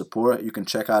for your support. You can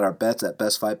check out our bets at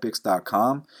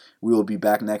bestfightpicks.com. We will be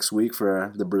back next week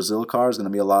for the Brazil card. It's going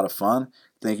to be a lot of fun.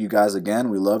 Thank you guys again.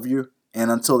 We love you.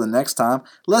 And until the next time,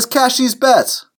 let's cash these bets.